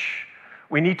coach,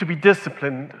 we need to be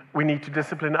disciplined, we need to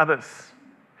discipline others.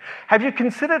 Have you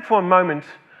considered for a moment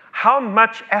how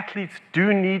much athletes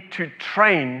do need to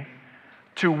train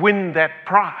to win that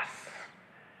prize?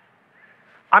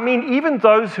 I mean, even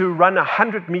those who run a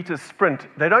 100-meter sprint,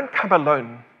 they don't come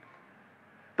alone.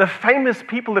 The famous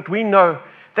people that we know,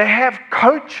 they have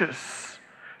coaches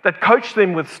that coach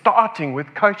them with starting, with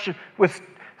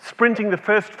sprinting the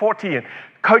first 40 and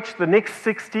coach the next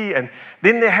 60, and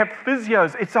then they have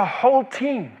physios. It's a whole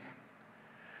team.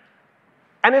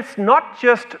 And it's not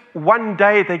just one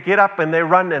day they get up and they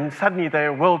run and suddenly they're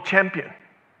a world champion.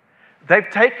 They've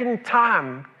taken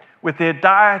time with their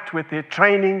diet, with their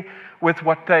training, with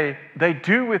what they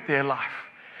do with their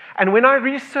life. And when I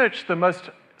researched the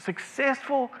most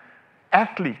successful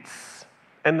athletes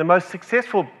and the most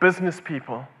successful business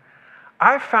people,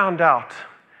 I found out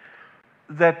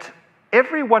that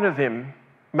every one of them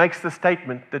makes the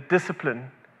statement that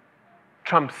discipline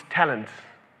trumps talent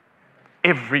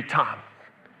every time.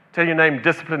 Tell your name,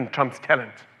 discipline trumps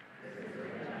talent.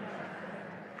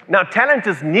 Now, talent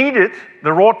is needed,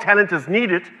 the raw talent is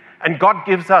needed, and God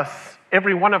gives us,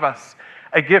 every one of us,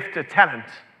 a gift, a talent.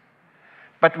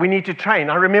 But we need to train.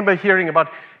 I remember hearing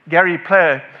about Gary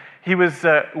Player. he was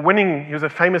winning. He was a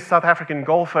famous South African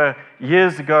golfer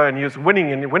years ago, and he was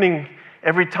winning and winning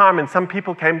every time. And some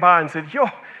people came by and said, "Yo,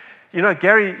 you know,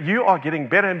 Gary, you are getting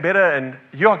better and better, and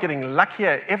you are getting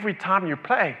luckier every time you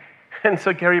play." And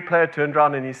so Gary Player turned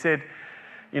around and he said,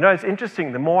 "You know, it's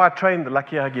interesting. The more I train, the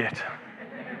luckier I get."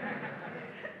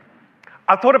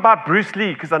 I thought about Bruce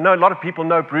Lee, because I know a lot of people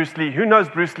know Bruce Lee. Who knows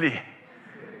Bruce Lee?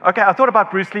 Okay, I thought about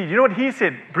Bruce Lee. You know what he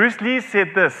said? Bruce Lee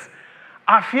said this: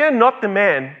 "I fear not the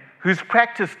man who's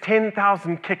practiced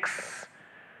 10,000 kicks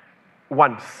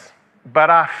once, but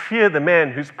I fear the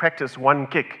man who's practiced one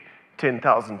kick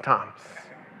 10,000 times."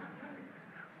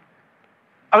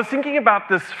 I was thinking about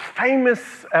this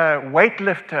famous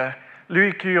weightlifter,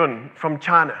 Liu Qiyun from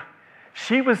China.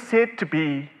 She was said to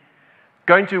be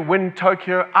going to win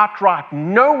Tokyo outright.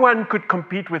 No one could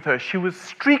compete with her. She was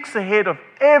streaks ahead of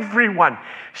everyone.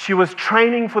 She was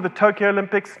training for the Tokyo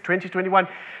Olympics 2021.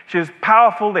 She was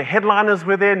powerful. The headliners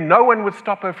were there. No one would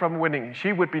stop her from winning.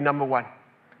 She would be number one.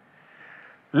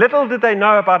 Little did they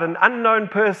know about an unknown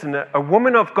person, a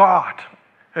woman of God.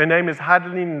 Her name is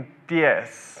Heidelin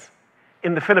Diaz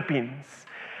in the Philippines.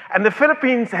 And the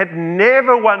Philippines had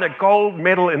never won a gold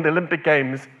medal in the Olympic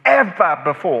Games ever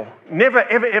before. Never,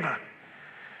 ever, ever.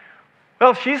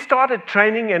 Well, she started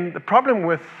training, and the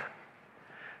problem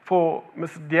for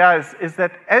Ms. Diaz is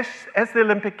that as the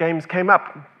Olympic Games came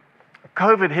up,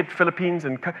 COVID hit Philippines,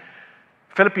 and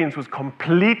Philippines was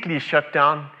completely shut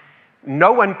down.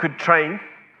 No one could train.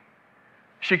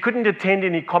 She couldn't attend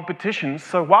any competitions.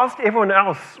 So whilst everyone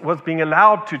else was being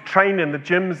allowed to train in the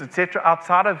gyms, etc.,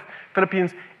 outside of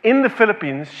Philippines, in the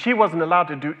Philippines, she wasn't allowed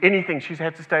to do anything. She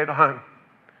had to stay at home.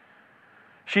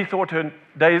 She thought her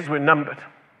days were numbered.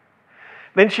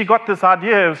 Then she got this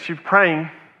idea as she was praying.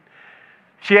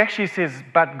 She actually says,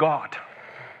 "But God."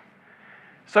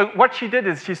 So what she did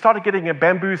is she started getting a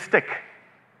bamboo stick,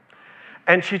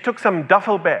 and she took some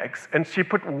duffel bags, and she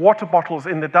put water bottles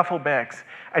in the duffel bags,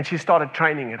 and she started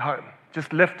training at home,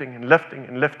 just lifting and lifting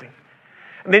and lifting.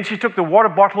 And then she took the water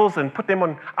bottles and put them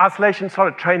on isolation,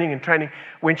 started training and training.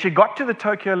 When she got to the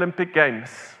Tokyo Olympic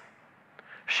Games,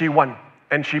 she won,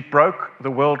 and she broke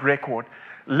the world record,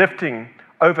 lifting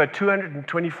over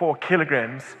 224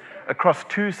 kilograms across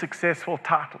 2 successful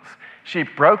titles. She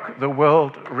broke the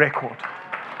world record.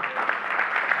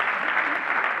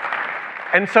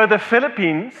 And so the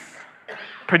Philippines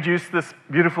produced this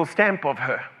beautiful stamp of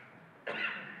her.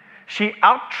 She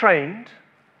out-trained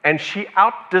and she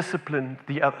out-disciplined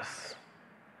the others.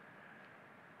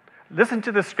 Listen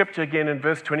to the scripture again in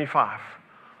verse 25.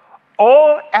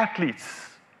 All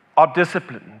athletes are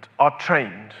disciplined, are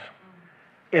trained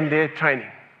in their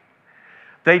training.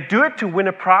 They do it to win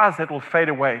a prize that will fade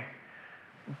away.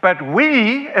 But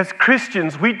we, as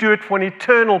Christians, we do it for an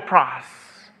eternal prize.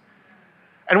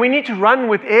 And we need to run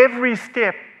with every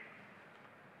step,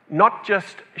 not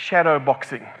just shadow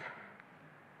boxing.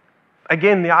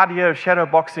 Again, the idea of shadow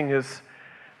boxing is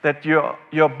that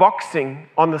you're boxing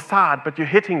on the side, but you're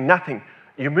hitting nothing.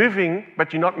 You're moving,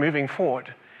 but you're not moving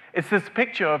forward. It's this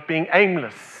picture of being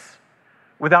aimless,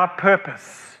 without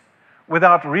purpose,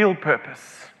 without real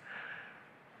purpose.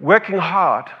 Working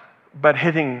hard, but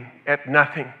hitting at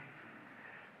nothing.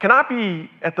 Can I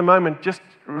be, at the moment, just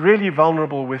really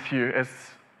vulnerable with you as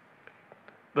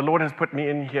the Lord has put me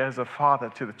in here as a father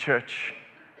to the church,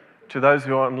 to those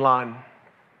who are online?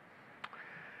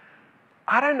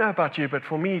 I don't know about you, but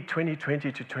for me,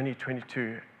 2020 to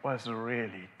 2022 was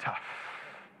really tough.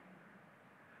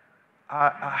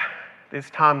 There's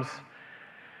times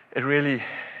it really,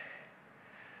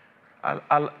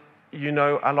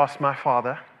 I lost my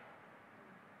father.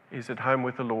 He's at home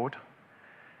with the Lord.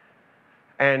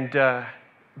 And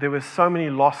there were so many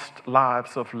lost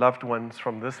lives of loved ones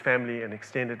from this family and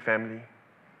extended family.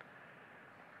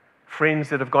 Friends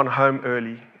that have gone home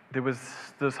early. There was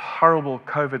this horrible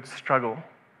COVID struggle.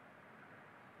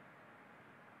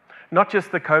 Not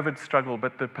just the COVID struggle,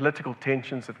 but the political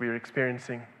tensions that we were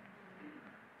experiencing,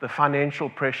 the financial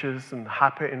pressures and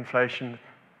hyperinflation,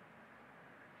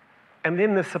 and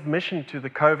then the submission to the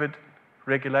COVID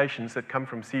regulations that come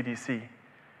from CDC,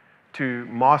 to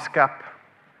mask up,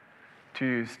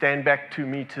 to stand back 2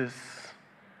 meters,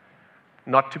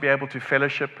 not to be able to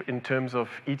fellowship in terms of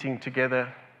eating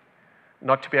together,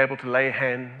 not to be able to lay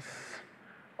hands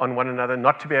on one another,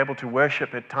 not to be able to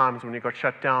worship at times when we got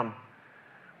shut down.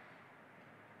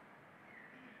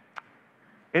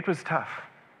 It was tough.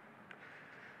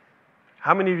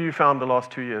 How many of you found the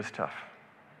last 2 years tough?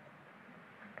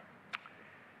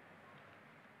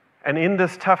 And in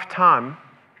this tough time,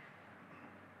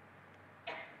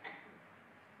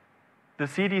 the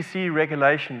CDC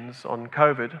regulations on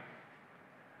COVID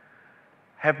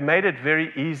have made it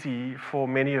very easy for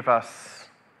many of us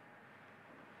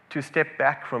to step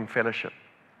back from fellowship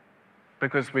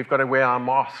because we've got to wear our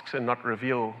masks and not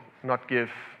reveal, not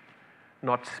give,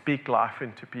 not speak life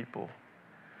into people.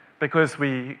 Because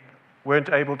we weren't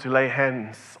able to lay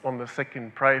hands on the sick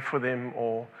and pray for them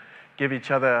or give each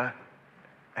other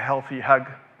a healthy hug.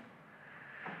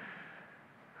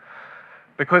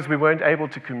 Because we weren't able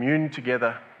to commune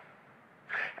together.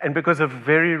 And because of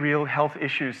very real health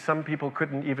issues, some people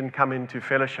couldn't even come into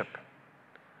fellowship.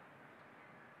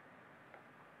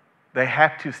 They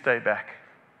had to stay back.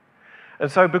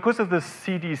 And so because of the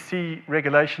CDC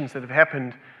regulations that have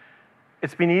happened,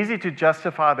 it's been easy to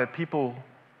justify that people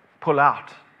pull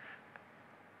out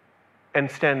and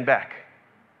stand back.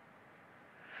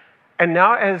 And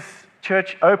now as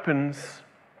church opens,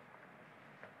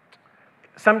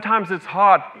 sometimes it's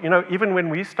hard. Even when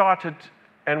we started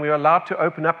and we were allowed to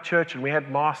open up church and we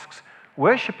had masks,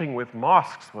 worshiping with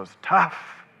masks was tough.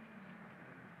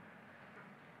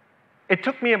 It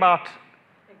took me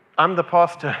I'm the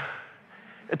pastor,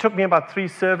 it took me about 3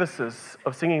 services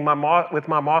of singing with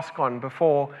my mask on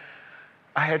before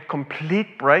I had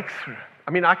complete breakthrough.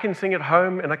 I mean, I can sing at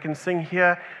home and I can sing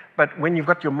here, but when you've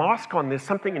got your mask on, there's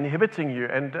something inhibiting you.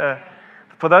 And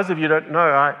for those of you who don't know,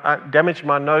 I damaged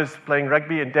my nose playing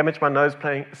rugby and damaged my nose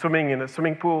swimming in a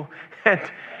swimming pool.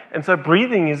 And so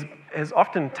breathing is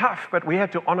often tough, but we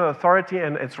had to honor authority,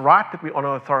 and it's right that we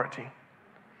honor authority.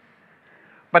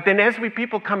 But then as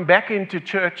people come back into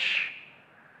church,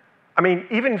 I mean,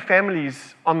 even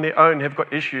families on their own have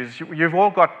got issues. You've all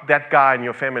got that guy in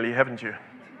your family, haven't you?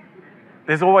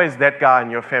 There's always that guy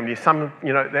in your family,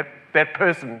 that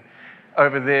person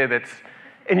over there that's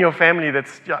in your family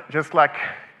that's just like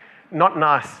not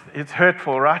nice. It's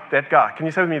hurtful, right? That guy. Can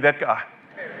you say with me, that guy?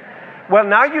 Well,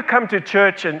 now you come to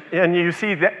church and you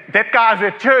see that guy's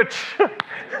at church.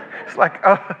 It's like,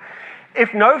 oh,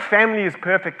 if no family is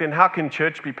perfect, then how can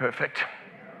church be perfect?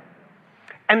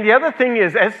 And the other thing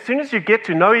is, as soon as you get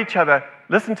to know each other,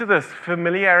 listen to this,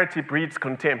 familiarity breeds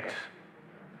contempt.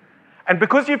 And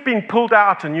because you've been pulled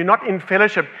out and you're not in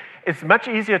fellowship, it's much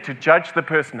easier to judge the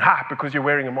person. Because you're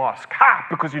wearing a mask.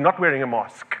 Because you're not wearing a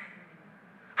mask.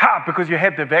 Because you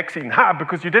had the vaccine.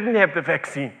 Because you didn't have the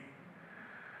vaccine.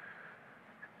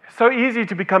 So easy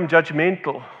to become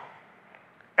judgmental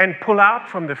and pull out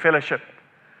from the fellowship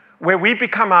where we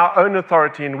become our own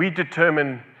authority and we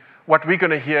determine what we're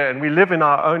going to hear, and we live in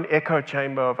our own echo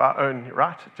chamber of our own,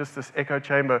 right? Just this echo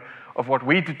chamber of what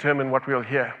we determine what we'll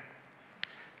hear.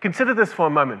 Consider this for a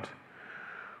moment.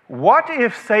 What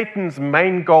if Satan's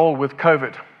main goal with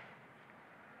COVID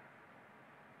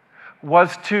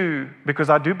was because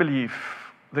I do believe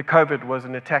the COVID was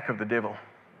an attack of the devil,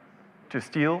 to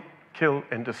steal, kill,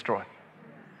 and destroy.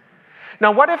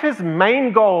 Now, what if his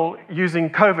main goal using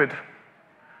COVID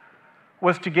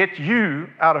was to get you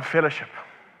out of fellowship?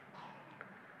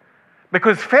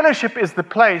 Because fellowship is the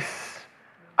place,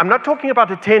 I'm not talking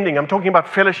about attending, I'm talking about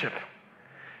fellowship.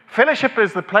 Fellowship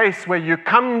is the place where you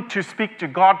come to speak to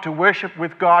God, to worship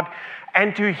with God,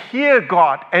 and to hear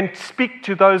God and speak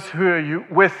to those who are you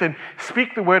with and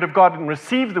speak the word of God and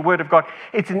receive the word of God.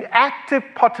 It's an active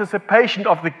participation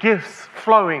of the gifts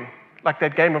flowing, like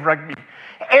that game of rugby.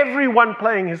 Everyone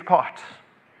playing his part.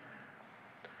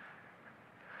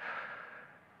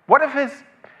 What if his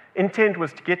intent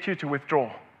was to get you to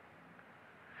withdraw?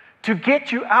 To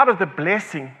get you out of the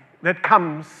blessing that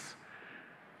comes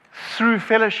through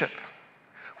fellowship,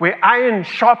 where iron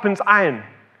sharpens iron.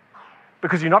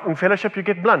 Because you're not in fellowship, you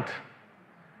get blunt.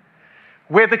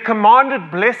 Where the commanded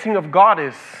blessing of God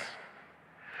is,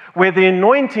 where the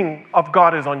anointing of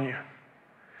God is on you.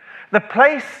 The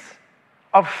place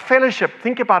of fellowship,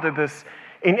 think about it this,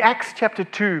 in Acts chapter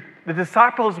 2, the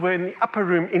disciples were in the upper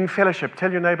room in fellowship.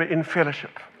 Tell your neighbor, in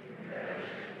fellowship.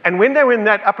 And when they were in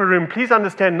that upper room, please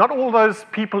understand, not all those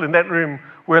people in that room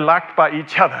were liked by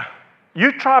each other.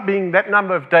 You try being that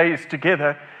number of days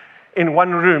together in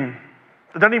one room.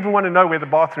 They don't even want to know where the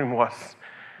bathroom was.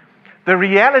 The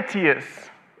reality is,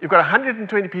 you've got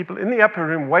 120 people in the upper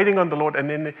room waiting on the Lord, and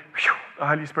then the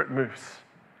Holy Spirit moves.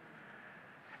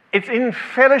 It's in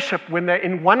fellowship, when they're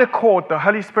in one accord, the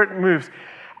Holy Spirit moves.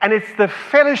 And it's the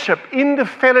fellowship, in the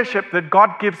fellowship, that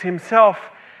God gives himself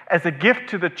as a gift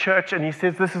to the church, and he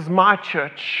says, this is my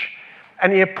church.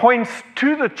 And he appoints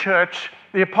to the church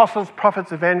the apostles,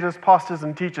 prophets, evangelists, pastors,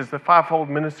 and teachers, the fivefold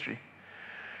ministry.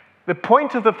 The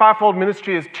point of the fivefold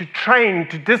ministry is to train,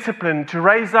 to discipline, to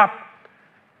raise up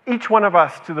each one of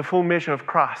us to the full measure of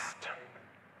Christ.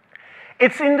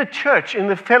 It's in the church, in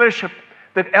the fellowship,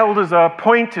 that elders are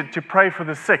appointed to pray for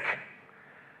the sick.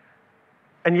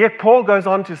 And yet Paul goes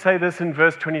on to say this in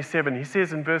verse 27. He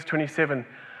says in verse 27,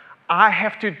 I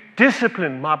have to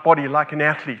discipline my body like an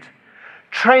athlete,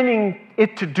 training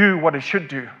it to do what it should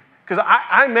do. Because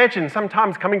I imagine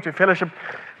sometimes coming to fellowship,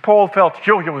 Paul felt,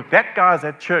 that guy's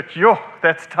at church,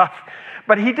 that's tough.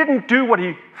 But he didn't do what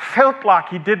he felt like,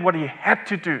 he did what he had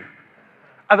to do.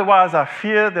 Otherwise, I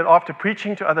fear that after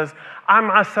preaching to others, I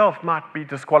myself might be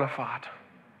disqualified.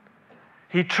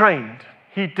 He trained,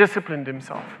 he disciplined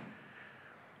himself.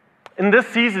 In this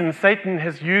season, Satan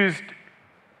has used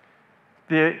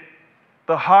the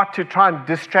heart to try and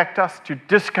distract us, to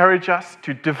discourage us,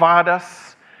 to divide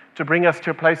us, to bring us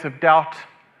to a place of doubt.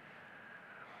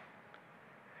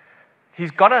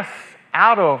 He's got us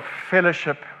out of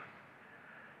fellowship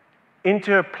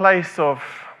into a place of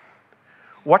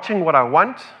watching what I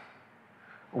want,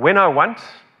 when I want,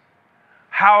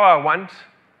 how I want,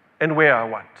 and where I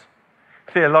want.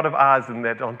 There are a lot of R's in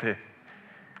that, aren't there?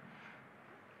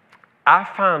 I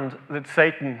found that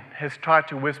Satan has tried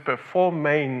to whisper 4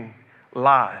 main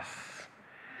lies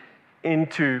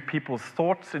into people's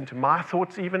thoughts, into my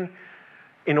thoughts even,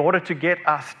 in order to get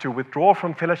us to withdraw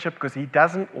from fellowship, because he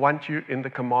doesn't want you in the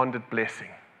commanded blessing.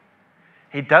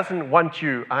 He doesn't want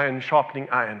you iron sharpening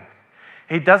iron.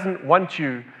 He doesn't want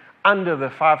you under the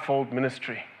 5-fold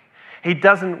ministry. He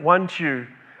doesn't want you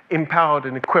empowered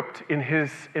and equipped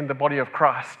in the body of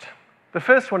Christ. The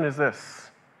first one is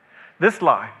this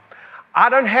lie. I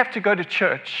don't have to go to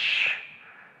church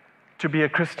to be a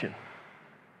Christian.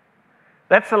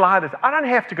 That's a lie. I don't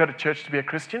have to go to church to be a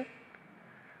Christian.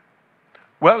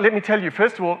 Well, let me tell you,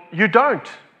 first of all, you don't.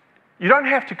 You don't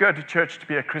have to go to church to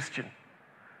be a Christian.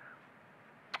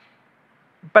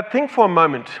 But think for a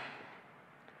moment.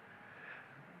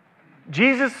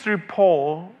 Jesus, through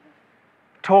Paul,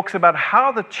 talks about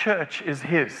how the church is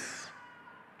his.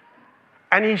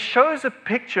 And he shows a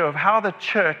picture of how the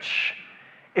church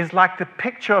is like the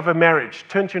picture of a marriage.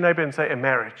 Turn to your neighbor and say, a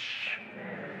marriage.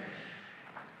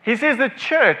 He says the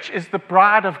church is the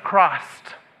bride of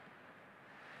Christ.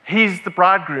 He's the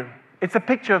bridegroom. It's a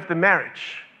picture of the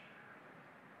marriage.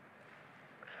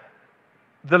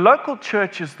 The local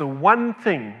church is the one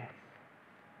thing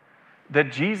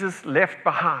that Jesus left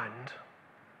behind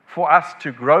for us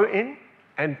to grow in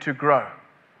and to grow.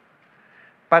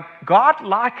 But God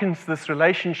likens this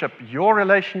relationship, your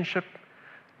relationship,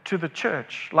 to the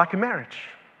church like a marriage.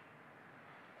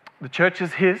 The church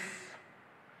is his.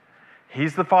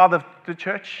 He's the father of the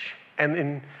church. And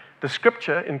in the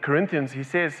scripture in Corinthians, he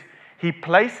says, he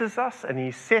places us and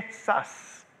he sets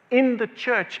us in the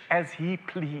church as he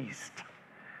pleased.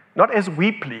 Not as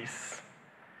we please.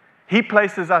 He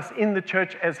places us in the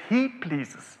church as he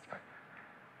pleases.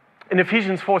 In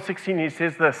Ephesians 4:16, he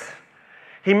says this.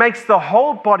 He makes the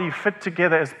whole body fit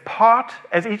together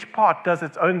as each part does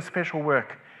its own special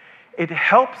work. It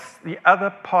helps the other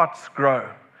parts grow.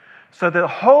 So the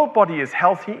whole body is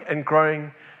healthy and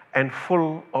growing and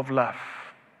full of love.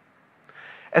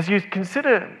 As you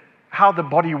consider how the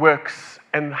body works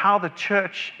and how the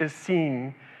church is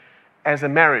seen as a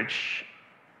marriage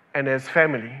and as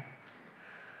family,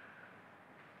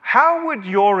 how would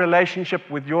your relationship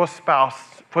with your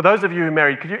spouse, for those of you who are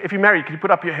married, if you're married, could you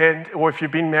put up your hand? Or if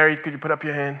you've been married, could you put up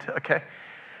your hand? Okay.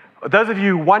 Those of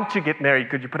you who want to get married,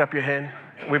 could you put up your hand?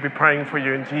 We'll be praying for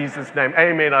you in Jesus' name.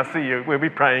 Amen, I see you. We'll be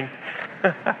praying.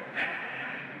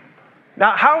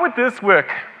 Now, how would this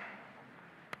work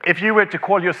if you were to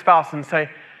call your spouse and say,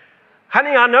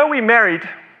 honey, I know we're married,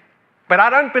 but I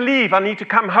don't believe I need to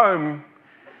come home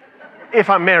if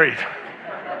I'm married.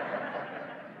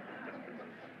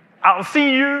 I'll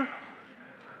see you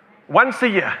once a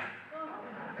year,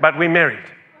 but we're married.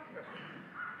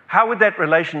 How would that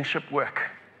relationship work?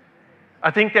 I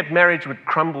think that marriage would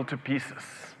crumble to pieces.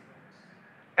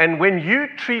 And when you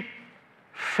treat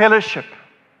fellowship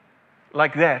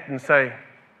like that and say,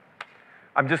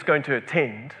 I'm just going to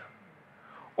attend,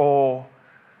 or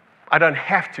I don't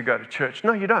have to go to church.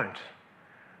 No, you don't.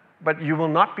 But you will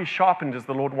not be sharpened as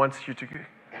the Lord wants you to be.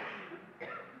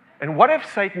 And what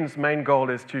if Satan's main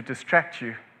goal is to distract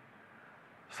you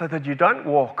so that you don't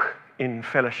walk in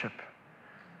fellowship?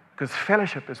 Because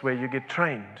fellowship is where you get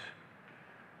trained.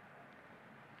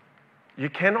 You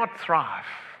cannot thrive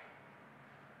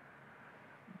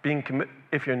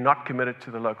if you're not committed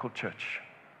to the local church.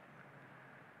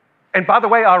 And by the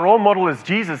way, our role model is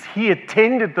Jesus. He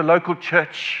attended the local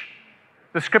church.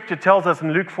 The scripture tells us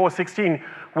in Luke 4:16,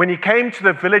 when he came to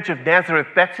the village of Nazareth,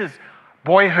 that's his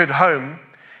boyhood home,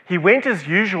 he went as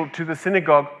usual to the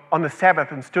synagogue on the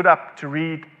Sabbath and stood up to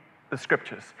read the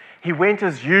scriptures. He went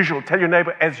as usual. Tell your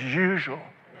neighbor, as usual.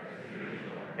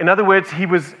 In other words, he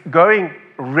was going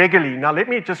regularly. Now, let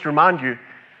me just remind you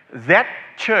that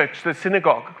church, the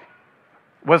synagogue,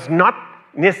 was not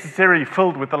necessarily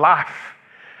filled with the life.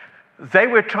 They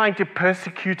were trying to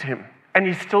persecute him, and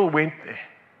he still went there.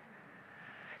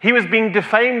 He was being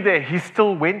defamed there, he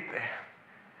still went there.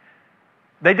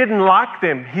 They didn't like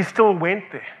them, he still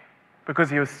went there because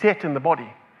he was set in the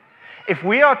body. If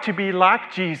we are to be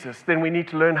like Jesus, then we need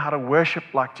to learn how to worship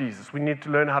like Jesus. We need to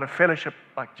learn how to fellowship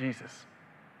like Jesus.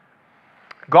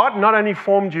 God not only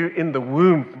formed you in the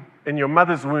womb, in your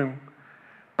mother's womb,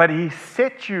 but he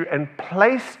set you and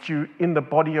placed you in the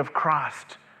body of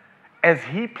Christ as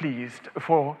he pleased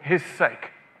for his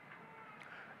sake,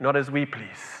 not as we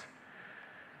please.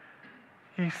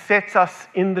 He sets us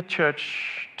in the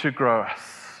church to grow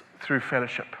us through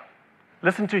fellowship.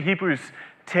 Listen to Hebrews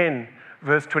 10,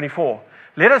 verse 24.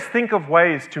 Let us think of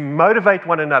ways to motivate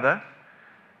one another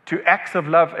to acts of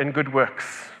love and good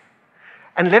works.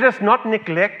 And let us not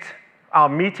neglect our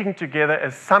meeting together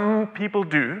as some people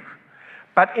do,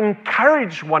 but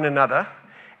encourage one another,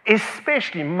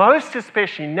 especially, most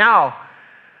especially now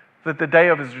that the day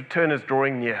of his return is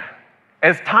drawing near.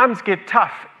 As times get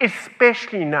tough,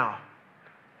 especially now.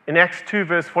 In Acts 2,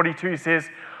 verse 42, he says,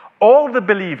 all the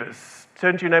believers,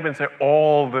 turn to your neighbor and say,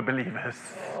 all the believers.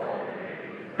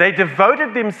 They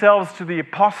devoted themselves to the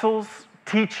apostles'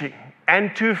 teaching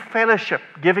and to fellowship,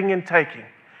 giving and taking,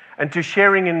 and to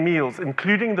sharing in meals,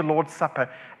 including the Lord's Supper,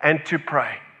 and to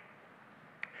pray.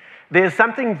 There's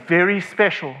something very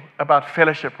special about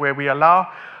fellowship where we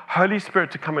allow Holy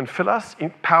Spirit to come and fill us,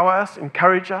 empower us,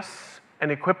 encourage us,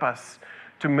 and equip us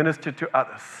to minister to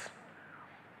others.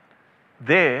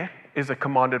 There is a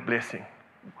commanded blessing.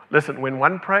 Listen, when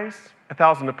one prays,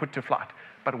 1,000 are put to flight.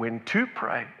 But when two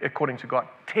pray, according to God,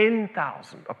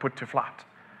 10,000 are put to flight.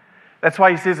 That's why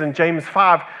he says in James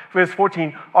 5, verse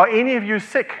 14, are any of you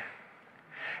sick?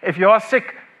 If you are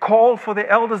sick, call for the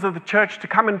elders of the church to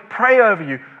come and pray over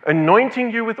you,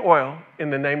 anointing you with oil in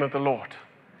the name of the Lord.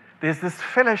 There's this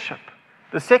fellowship.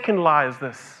 The second lie is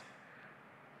this.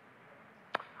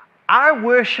 I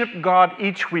worship God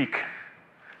each week,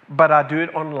 but I do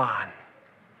it online.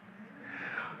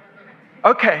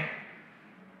 Okay,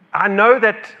 I know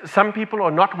that some people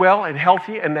are not well and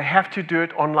healthy and they have to do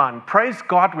it online. Praise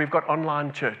God, we've got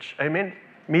online church. Amen.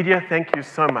 Media, thank you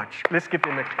so much. Let's give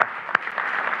them a clap.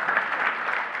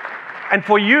 And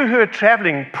for you who are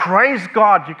traveling, praise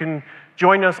God, you can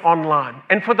join us online.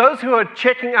 And for those who are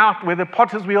checking out whether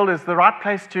Potter's Wheel is the right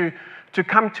place to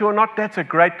come to or not, that's a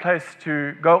great place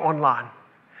to go online.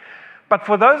 But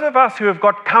for those of us who have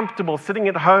got comfortable sitting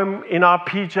at home in our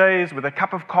PJs with a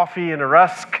cup of coffee and a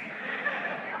rusk,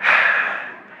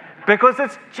 because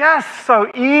it's just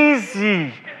so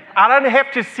easy, I don't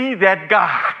have to see that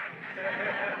guy.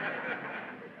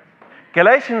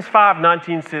 Galatians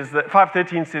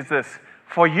 5:13 says this,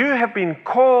 for you have been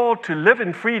called to live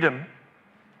in freedom,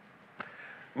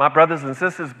 my brothers and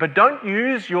sisters, but don't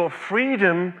use your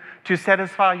freedom to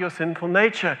satisfy your sinful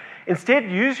nature. Instead,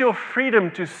 use your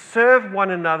freedom to serve one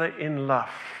another in love.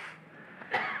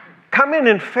 Come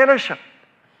in fellowship.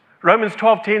 Romans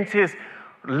 12:10 says,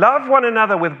 love one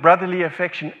another with brotherly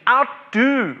affection.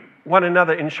 Outdo one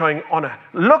another in showing honor.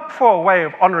 Look for a way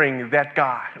of honoring that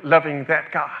guy, loving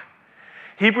that guy.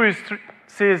 Hebrews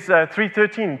says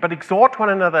 3:13, but exhort one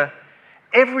another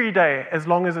every day as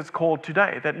long as it's called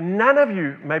today, that none of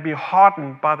you may be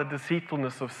hardened by the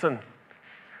deceitfulness of sin.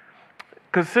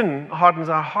 Because sin hardens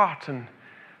our heart, and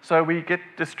so we get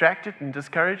distracted and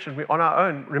discouraged, and we're on our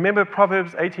own. Remember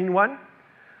Proverbs 18:1?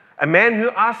 A man who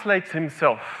isolates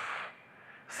himself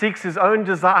seeks his own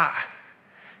desire.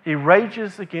 He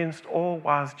rages against all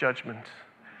wise judgment.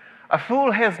 A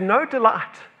fool has no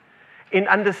delight in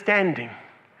understanding,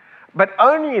 but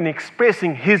only in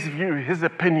expressing his view, his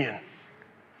opinion.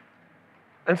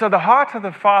 And so the heart of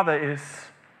the Father is,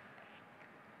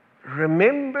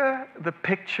 remember the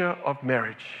picture of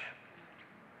marriage.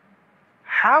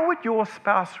 How would your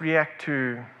spouse react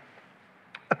to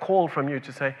a call from you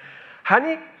to say,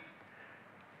 honey,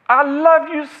 I love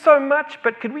you so much,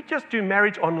 but could we just do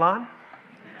marriage online?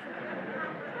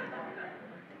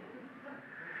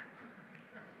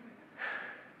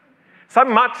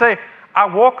 Some might say, I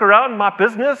walk around my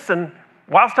business, and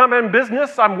whilst I'm in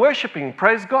business, I'm worshiping.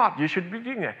 Praise God, you should be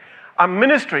doing that. I'm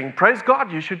ministering. Praise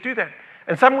God, you should do that.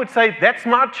 And some would say, that's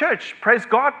my church. Praise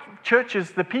God, church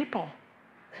is the people.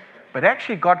 But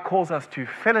actually, God calls us to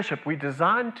fellowship. We're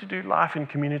designed to do life in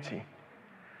community.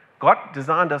 God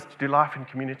designed us to do life in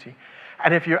community.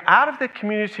 And if you're out of the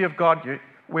community of God,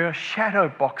 we're shadow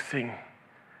boxing.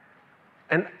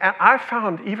 And I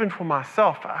found, even for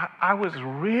myself, I was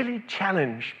really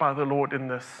challenged by the Lord in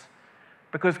this.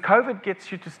 Because COVID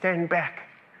gets you to stand back.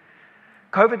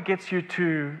 COVID gets you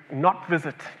to not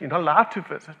visit. You're not allowed to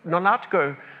visit, not allowed to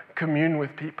go commune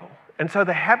with people. And so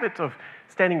the habit of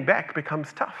standing back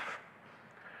becomes tough.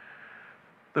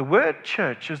 The word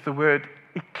church is the word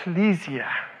ecclesia,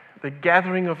 the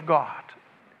gathering of God,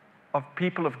 of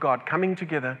people of God coming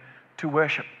together to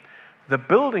worship. The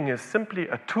building is simply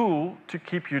a tool to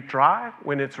keep you dry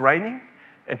when it's raining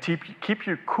and keep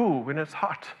you cool when it's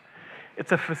hot.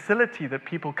 It's a facility that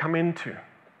people come into.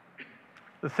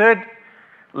 The third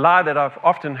lie that I've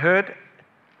often heard,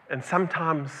 and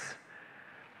sometimes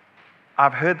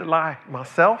I've heard the lie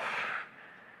myself,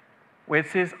 where it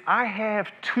says, I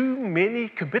have too many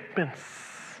commitments.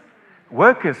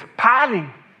 Work is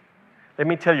piling. Let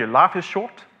me tell you, life is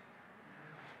short,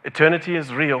 eternity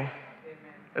is real,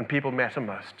 and people matter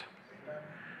most.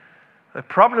 The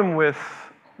problem with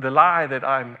the lie that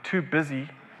I'm too busy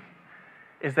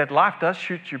is that life does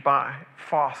shoot you by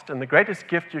fast, and the greatest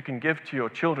gift you can give to your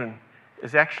children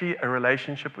is actually a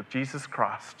relationship with Jesus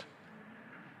Christ.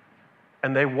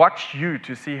 And they watch you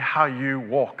to see how you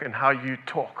walk and how you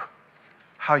talk,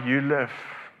 how you live,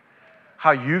 how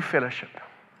you fellowship.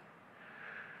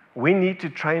 We need to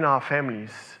train our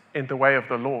families in the way of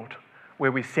the Lord,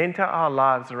 where we center our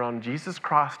lives around Jesus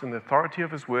Christ and the authority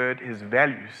of His Word, His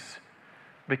values,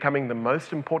 becoming the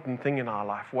most important thing in our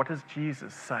life. What does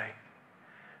Jesus say?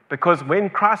 Because when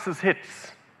crisis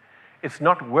hits, it's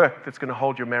not work that's going to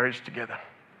hold your marriage together.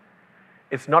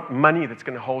 It's not money that's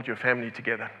going to hold your family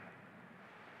together.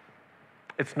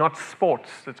 It's not sports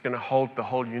that's going to hold the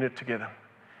whole unit together.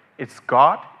 It's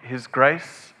God, His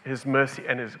grace, His mercy,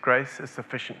 and His grace is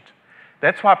sufficient.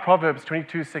 That's why Proverbs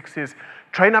 22:6 says,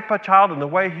 train up a child in the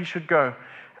way he should go,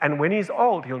 and when he's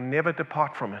old, he'll never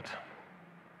depart from it.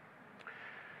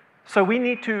 So we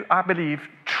need to, I believe,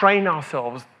 train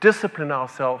ourselves, discipline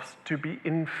ourselves to be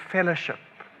in fellowship,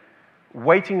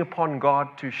 waiting upon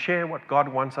God to share what God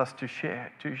wants us to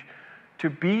share, to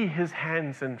be His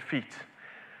hands and feet,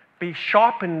 be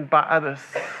sharpened by others,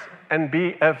 and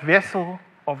be a vessel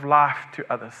of life to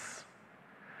others.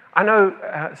 I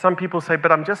know some people say,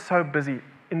 but I'm just so busy.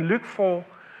 In Luke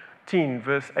 14,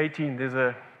 verse 18, there's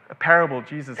a parable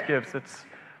Jesus gives. It's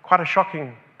quite a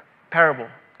shocking parable.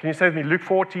 Can you say with me, Luke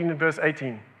 14 and verse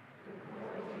 18?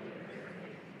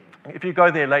 If you go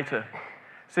there later,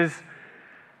 it says,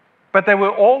 but they were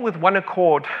all with one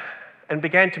accord and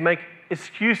began to make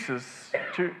excuses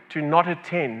to not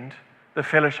attend the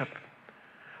fellowship.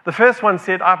 The first one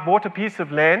said, I've bought a piece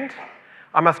of land.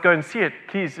 I must go and see it.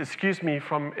 Please excuse me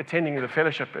from attending the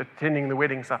fellowship, attending the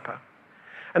wedding supper.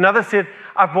 Another said,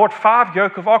 I've bought 5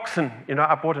 yoke of oxen.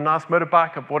 I bought a nice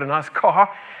motorbike, I bought a nice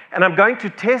car, and I'm going to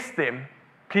test them.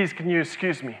 Please, can you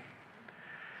excuse me?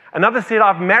 Another said,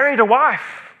 I've married a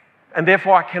wife, and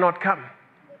therefore I cannot come.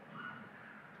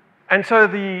 And so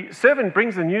the servant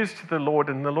brings the news to the Lord,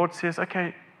 and the Lord says,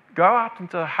 okay, go out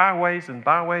into the highways and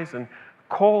byways and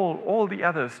call all the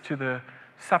others to the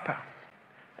supper.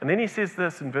 And then he says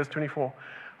this in verse 24,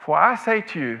 for I say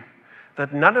to you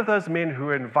that none of those men who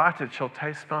are invited shall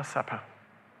taste my supper.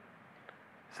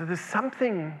 So there's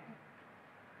something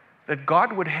that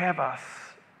God would have us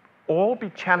all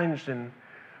be challenged in,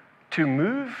 to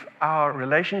move our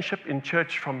relationship in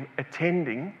church from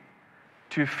attending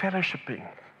to fellowshipping.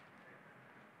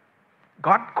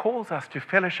 God calls us to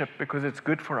fellowship because it's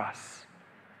good for us.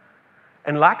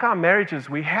 And like our marriages,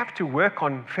 we have to work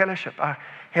on fellowship.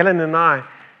 Helen and I,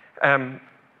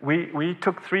 we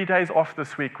took 3 days off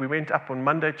this week. We went up on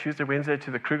Monday, Tuesday, Wednesday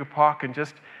to the Kruger Park, and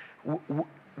just,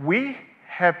 we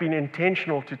have been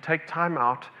intentional to take time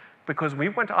out because we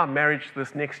want our marriage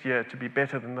this next year to be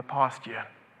better than the past year.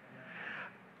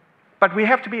 But we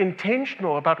have to be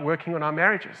intentional about working on our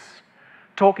marriages,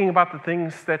 talking about the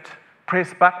things that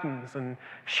press buttons and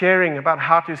sharing about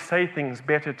how to say things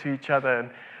better to each other and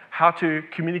how to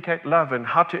communicate love and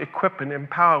how to equip and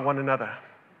empower one another.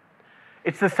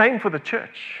 It's the same for the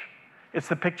church. It's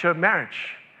the picture of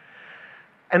marriage.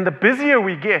 And the busier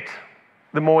we get,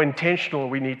 the more intentional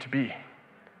we need to be.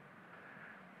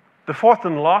 The fourth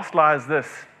and last lie is this.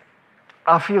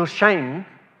 I feel shame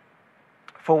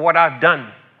for what I've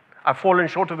done. I've fallen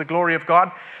short of the glory of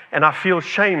God, and I feel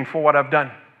shame for what I've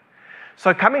done.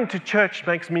 So coming to church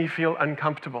makes me feel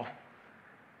uncomfortable.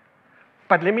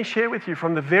 But let me share with you,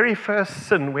 from the very first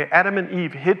sin where Adam and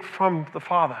Eve hid from the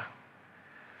Father,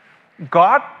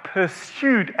 God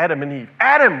pursued Adam and Eve.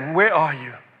 Adam, where are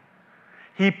you?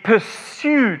 He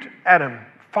pursued Adam.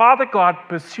 Father God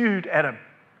pursued Adam.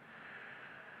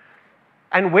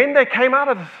 And when they came out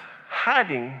of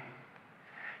hiding,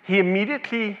 He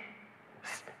immediately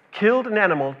killed an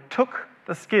animal, took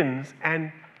the skins,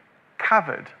 and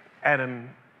covered Adam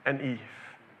and Eve.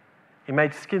 He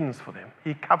made skins for them.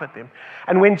 He covered them.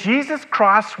 And when Jesus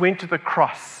Christ went to the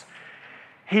cross,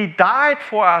 he died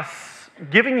for us,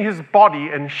 giving his body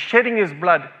and shedding his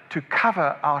blood to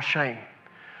cover our shame,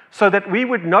 so that we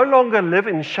would no longer live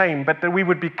in shame, but that we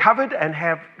would be covered and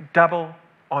have double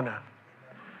honor.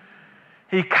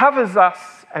 He covers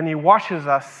us and he washes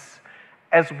us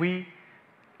as we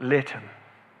let him.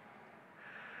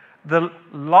 The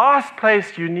last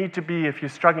place you need to be if you're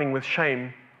struggling with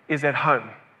shame is at home.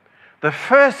 The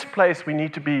first place we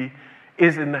need to be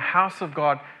is in the house of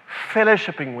God,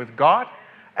 fellowshipping with God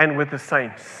and with the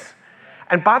saints.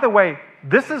 And by the way,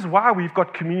 this is why we've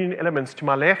got communion elements to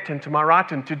my left and to my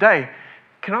right. And today,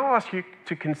 can I ask you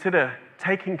to consider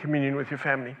taking communion with your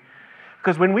family?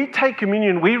 Because when we take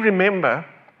communion, we remember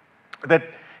that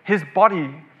his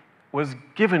body was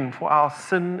given for our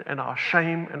sin and our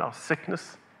shame and our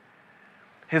sickness.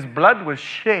 His blood was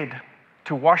shed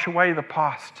to wash away the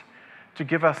past, to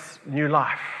give us new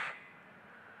life.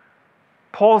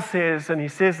 Paul says, and he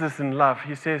says this in love,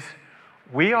 he says,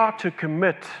 we are to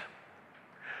commit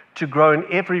to grow in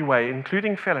every way,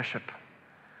 including fellowship,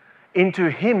 into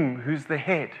him who's the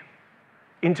head,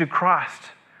 into Christ,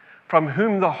 from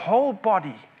whom the whole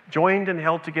body, joined and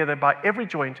held together by every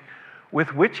joint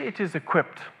with which it is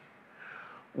equipped,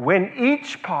 when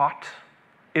each part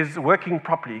is working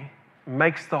properly,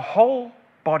 makes the whole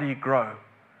body grow,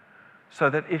 so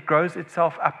that it grows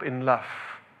itself up in love.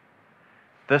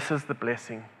 This is the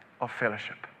blessing of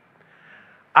fellowship.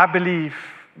 I believe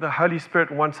the Holy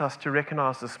Spirit wants us to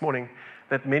recognize this morning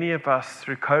that many of us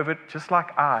through COVID, just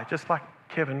like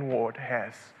Kevin Ward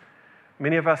has,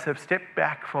 many of us have stepped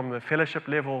back from the fellowship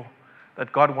level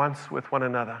that God wants with one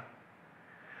another.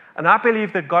 And I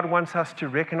believe that God wants us to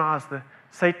recognize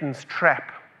Satan's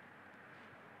trap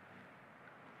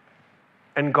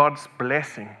and God's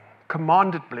blessing,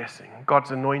 commanded blessing,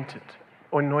 God's anointing,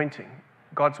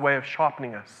 God's way of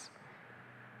sharpening us,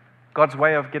 God's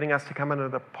way of getting us to come under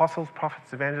the apostles,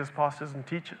 prophets, evangelists, pastors, and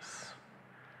teachers.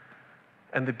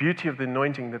 And the beauty of the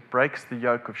anointing that breaks the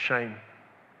yoke of shame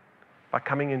by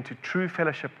coming into true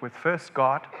fellowship with first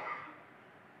God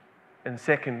and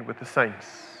second with the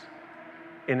saints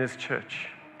in his church.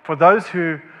 For those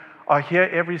who are here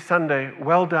every Sunday,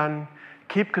 well done,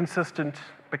 keep consistent.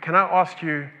 But can I ask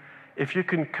you if you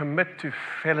can commit to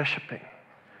fellowshipping?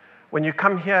 When you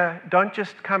come here, don't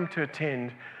just come to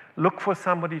attend. Look for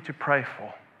somebody to pray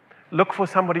for. Look for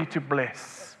somebody to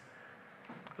bless.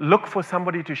 Look for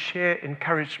somebody to share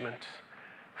encouragement.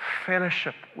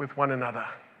 Fellowship with one another.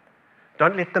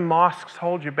 Don't let the masks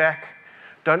hold you back.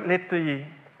 Don't let the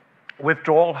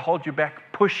withdrawal hold you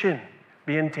back. Push in.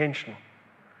 Be intentional.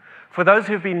 For those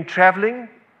who've been traveling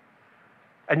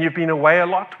and you've been away a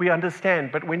lot, we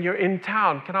understand. But when you're in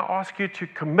town, can I ask you to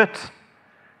commit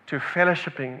to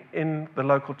fellowshipping in the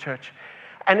local church?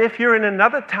 And if you're in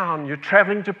another town, you're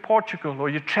traveling to Portugal or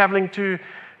you're traveling to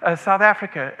South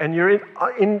Africa, and you're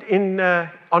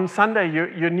on Sunday,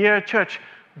 you're near a church,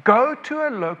 go to a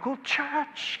local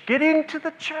church. Get into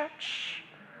the church.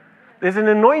 There's an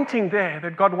anointing there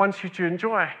that God wants you to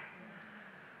enjoy.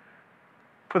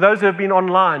 For those who have been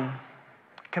online,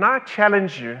 can I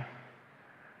challenge you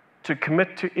to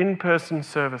commit to in-person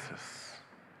services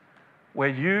where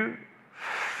you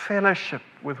fellowship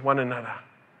with one another?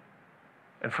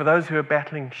 And for those who are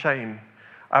battling shame,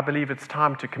 I believe it's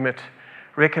time to commit,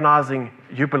 recognizing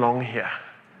you belong here.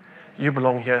 You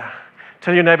belong here.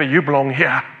 Tell your neighbor, you belong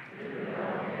here. You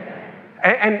belong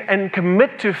here. And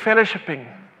commit to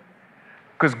fellowshipping,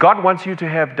 because God wants you to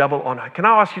have double honor. Can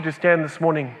I ask you to stand this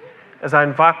morning as I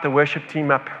invite the worship team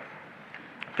up?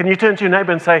 Can you turn to your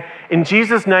neighbor and say, in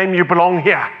Jesus' name, you belong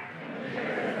here?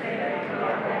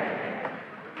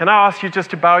 Can I ask you just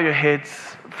to bow your heads?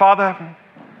 Father,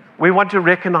 we want to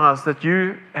recognize that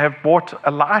you have brought a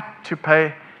light to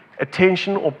pay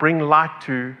attention or bring light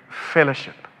to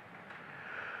fellowship.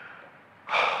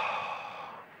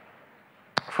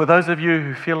 For those of you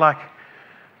who feel like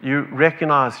you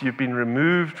recognize you've been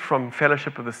removed from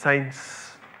fellowship of the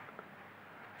saints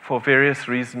for various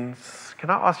reasons,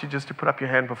 can I ask you just to put up your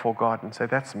hand before God and say,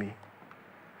 that's me.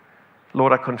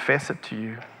 Lord, I confess it to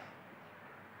you.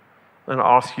 And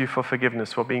I ask you for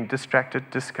forgiveness for being distracted,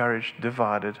 discouraged,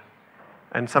 divided,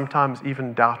 and sometimes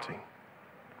even doubting.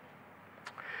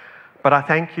 But I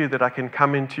thank you that I can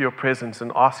come into your presence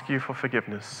and ask you for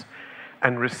forgiveness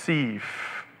and receive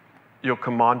your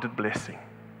commanded blessing.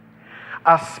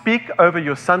 I speak over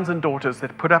your sons and daughters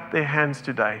that put up their hands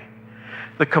today,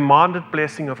 the commanded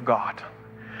blessing of God,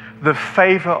 the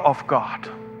favor of God,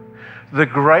 the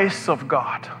grace of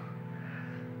God.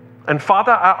 And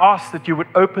Father, I ask that you would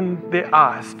open their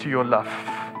eyes to your love,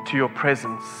 to your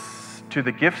presence, to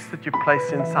the gifts that you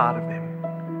place inside of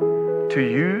them to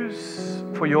use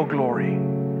for your glory.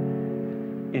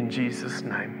 In Jesus'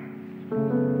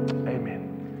 name,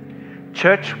 amen.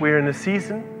 Church, we're in a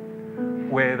season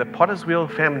where the Potter's Wheel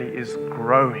family is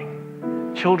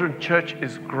growing. Children Church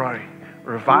is growing.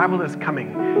 Revival is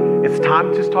coming. It's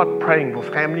time to start praying for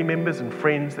family members and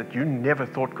friends that you never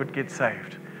thought could get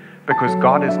saved, because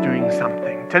God is doing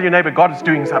something. Tell your neighbor, God is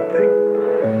doing something.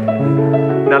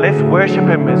 Now let's worship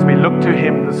Him as we look to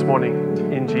Him this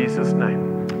morning. In Jesus'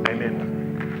 name, amen.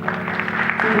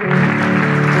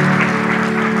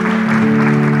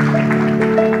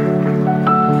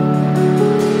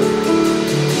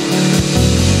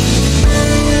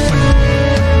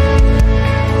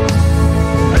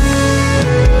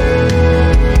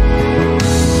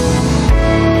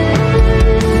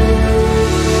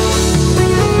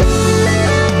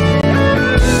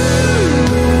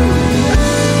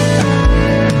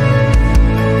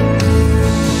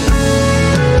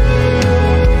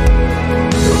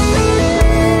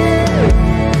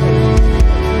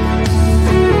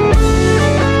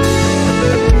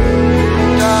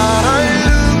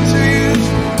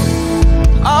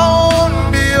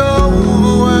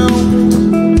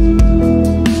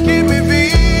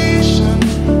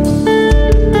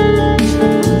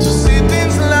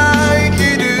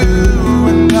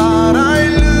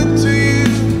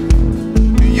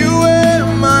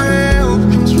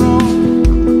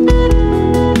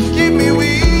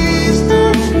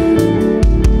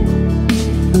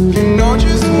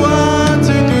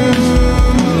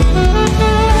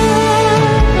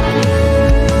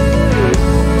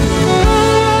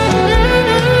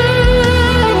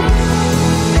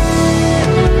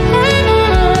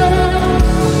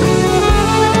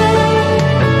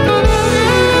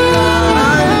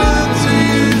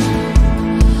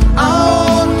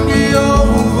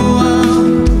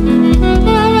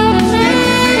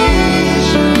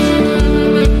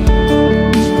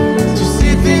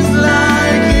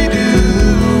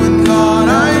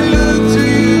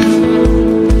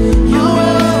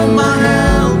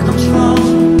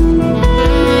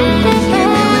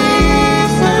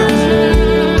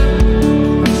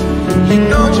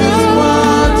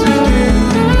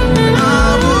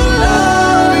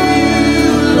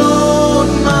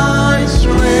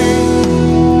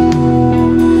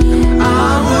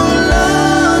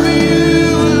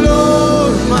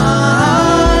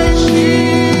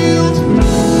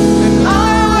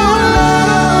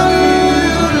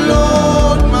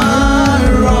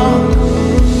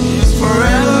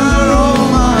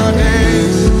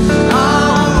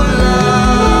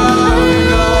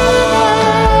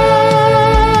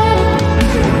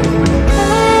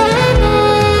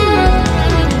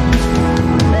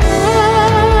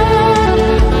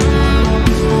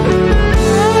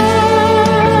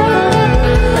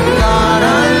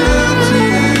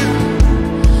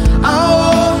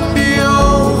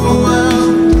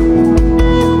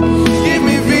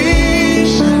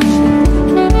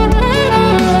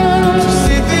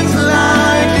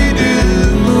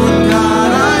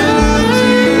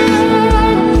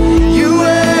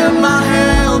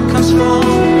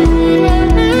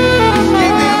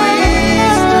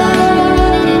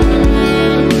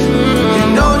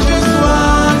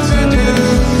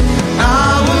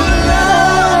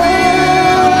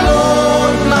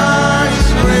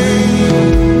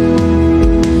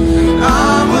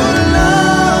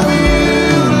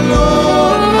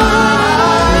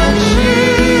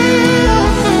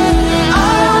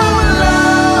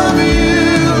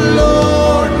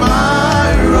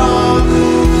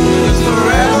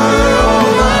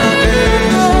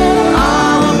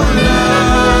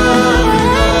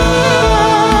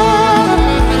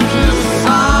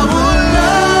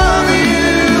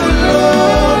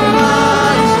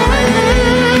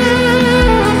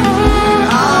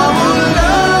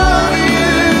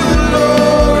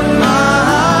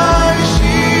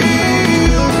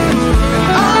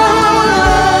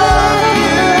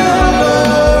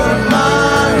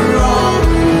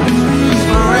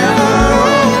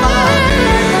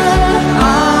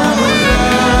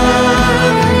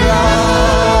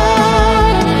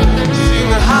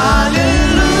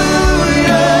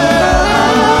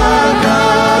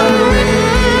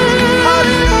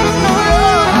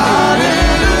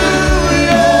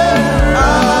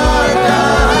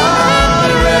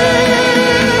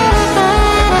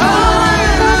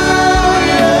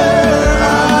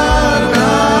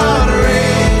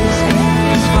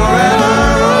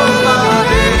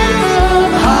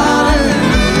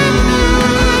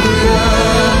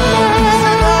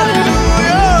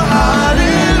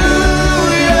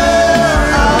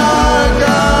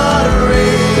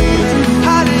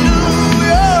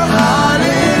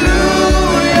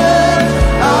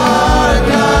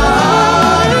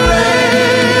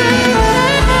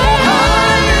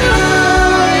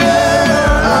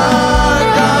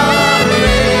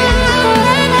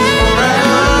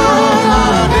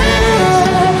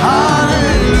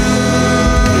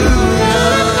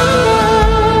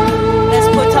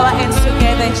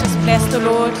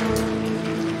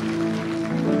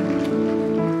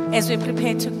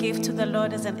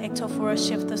 Lord, as an act of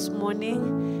worship this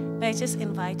morning, may I just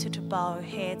invite you to bow our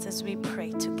heads as we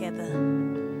pray together.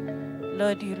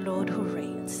 Lord, you Lord who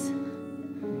reigns.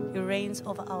 You reign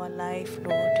over our life,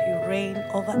 Lord. You reign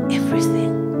over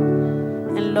everything.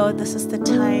 And Lord, this is the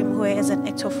time where as an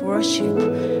act of worship,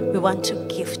 we want to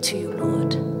give to you,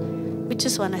 Lord. We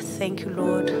just want to thank you,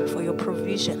 Lord, for your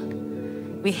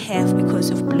provision. We have because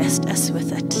you've blessed us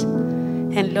with it.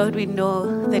 And Lord, we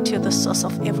know that you're the source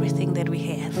of everything that we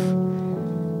have.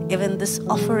 Even this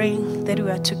offering that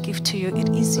we are to give to you, it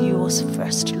is yours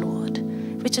first, Lord.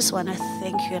 We just want to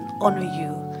thank you and honor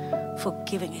you for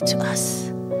giving it to us.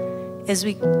 As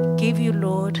we give you,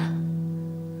 Lord,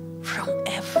 from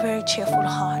a very cheerful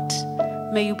heart,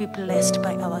 may you be blessed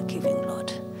by our giving,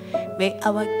 Lord. May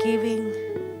our giving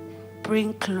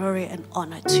bring glory and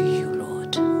honor to you,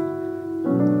 Lord.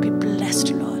 Be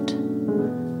blessed,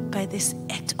 Lord, by this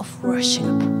act of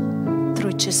worship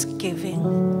through just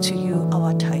giving to you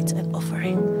our tithes and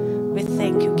offering. We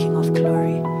thank you, King of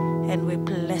Glory, and we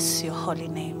bless your holy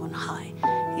name on high.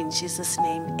 In Jesus'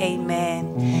 name,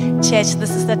 amen. Church,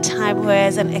 this is the time where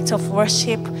as an act of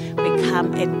worship, we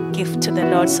come and give to the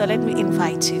Lord. So let me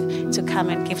invite you to come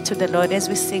and give to the Lord as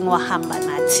we sing Wahamba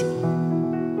Nathi.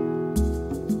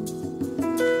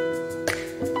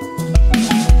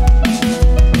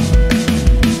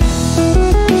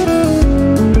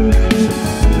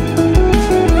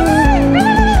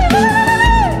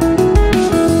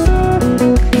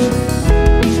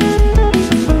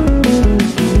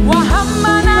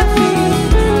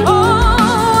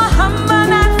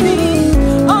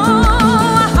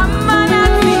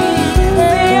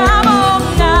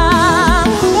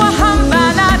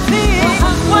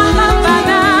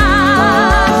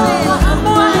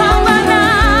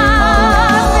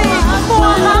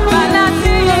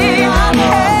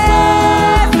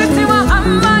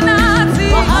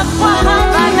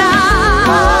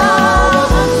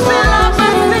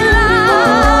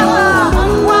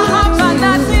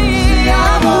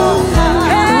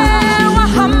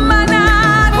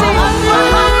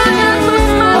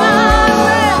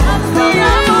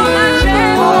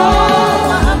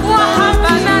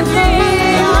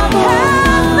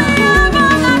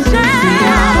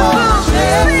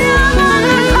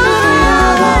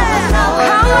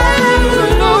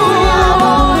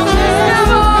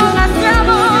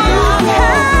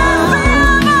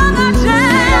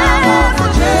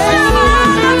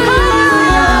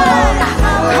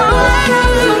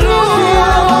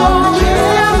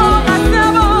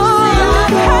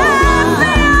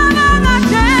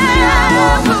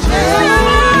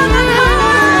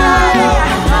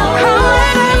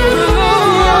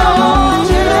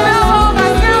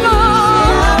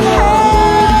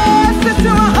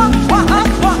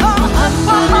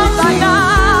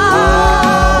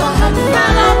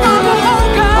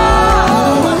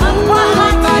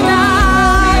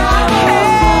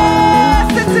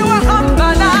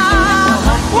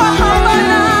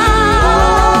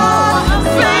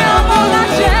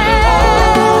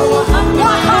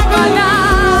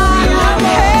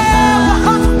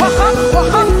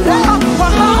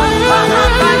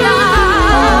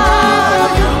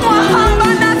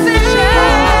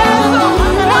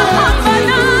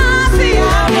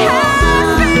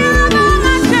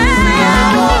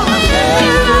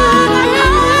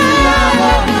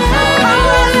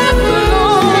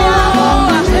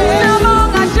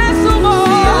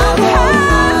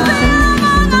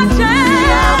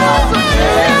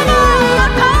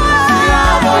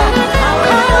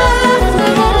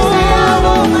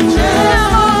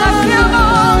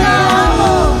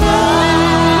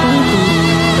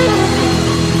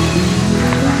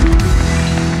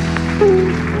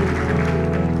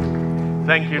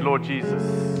 Thank you, Lord Jesus.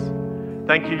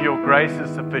 Thank you, your grace is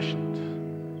sufficient.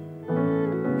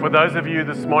 For those of you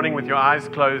this morning with your eyes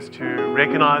closed who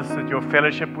recognize that your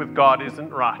fellowship with God isn't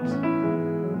right,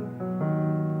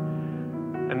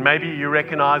 and maybe you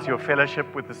recognize your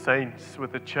fellowship with the saints,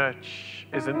 with the church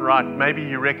isn't right. Maybe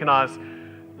you recognize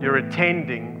you're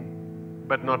attending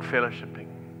but not fellowshipping.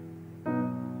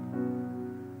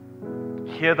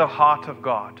 Hear the heart of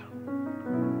God.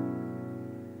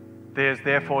 There is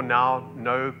therefore now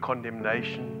no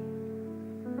condemnation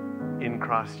in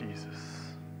Christ Jesus.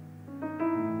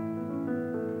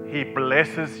 He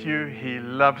blesses you, He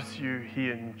loves you, He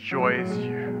enjoys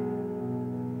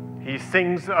you. He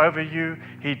sings over you,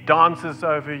 He dances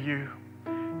over you,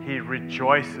 He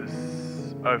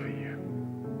rejoices over you.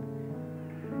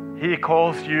 He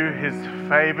calls you His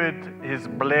favored, His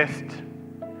blessed,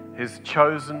 His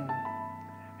chosen,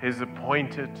 His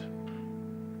appointed.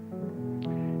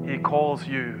 He calls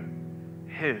you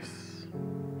His.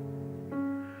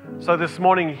 So this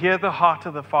morning, hear the heart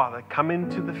of the Father. Come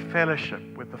into the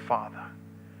fellowship with the Father.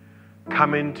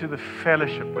 Come into the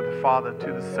fellowship with the Father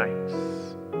to the saints.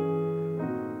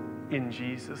 In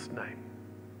Jesus' name.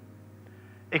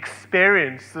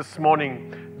 Experience this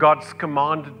morning God's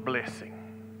commanded blessing.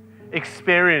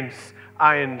 Experience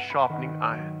iron sharpening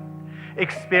iron.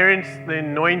 Experience the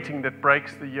anointing that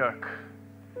breaks the yoke.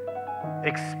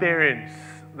 Experience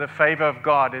the favor of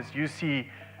God as you see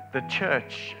the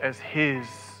church as His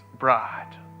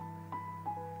bride.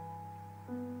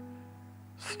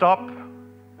 Stop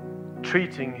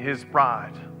treating His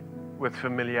bride with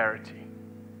familiarity.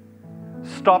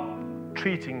 Stop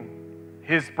treating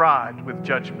His bride with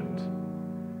judgment.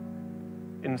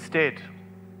 Instead,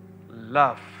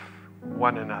 love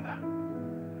one another.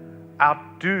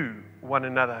 Outdo one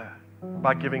another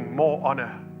by giving more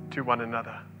honor to one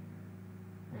another.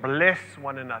 Bless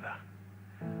one another.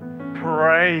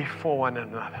 Pray for one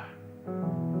another.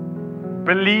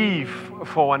 Believe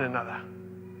for one another.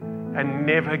 And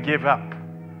never give up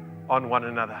on one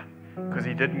another, because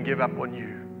He didn't give up on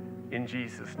you. In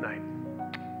Jesus' name,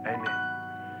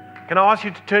 amen. Can I ask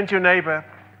you to turn to your neighbor,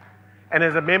 and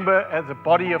as a member, as a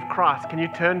body of Christ, can you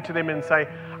turn to them and say,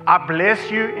 I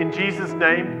bless you in Jesus'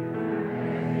 name,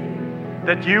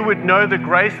 that you would know the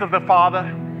grace of the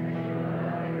Father,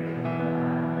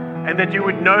 and that you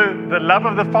would know the love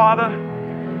of the Father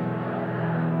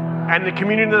and the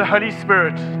communion of the Holy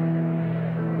Spirit.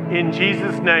 In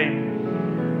Jesus'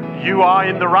 name, you are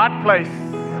in the right place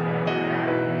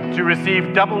to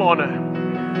receive double honor.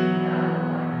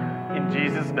 In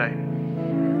Jesus'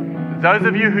 name. Those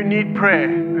of you who need prayer,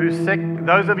 who's sick,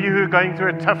 those of you who are going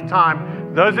through a tough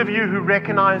time, those of you who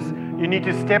recognize you need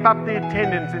to step up the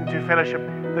attendance into fellowship,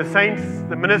 the saints,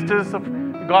 the ministers of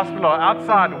the gospel are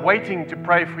outside waiting to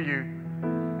pray for you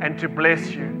and to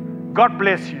bless you. God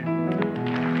bless you.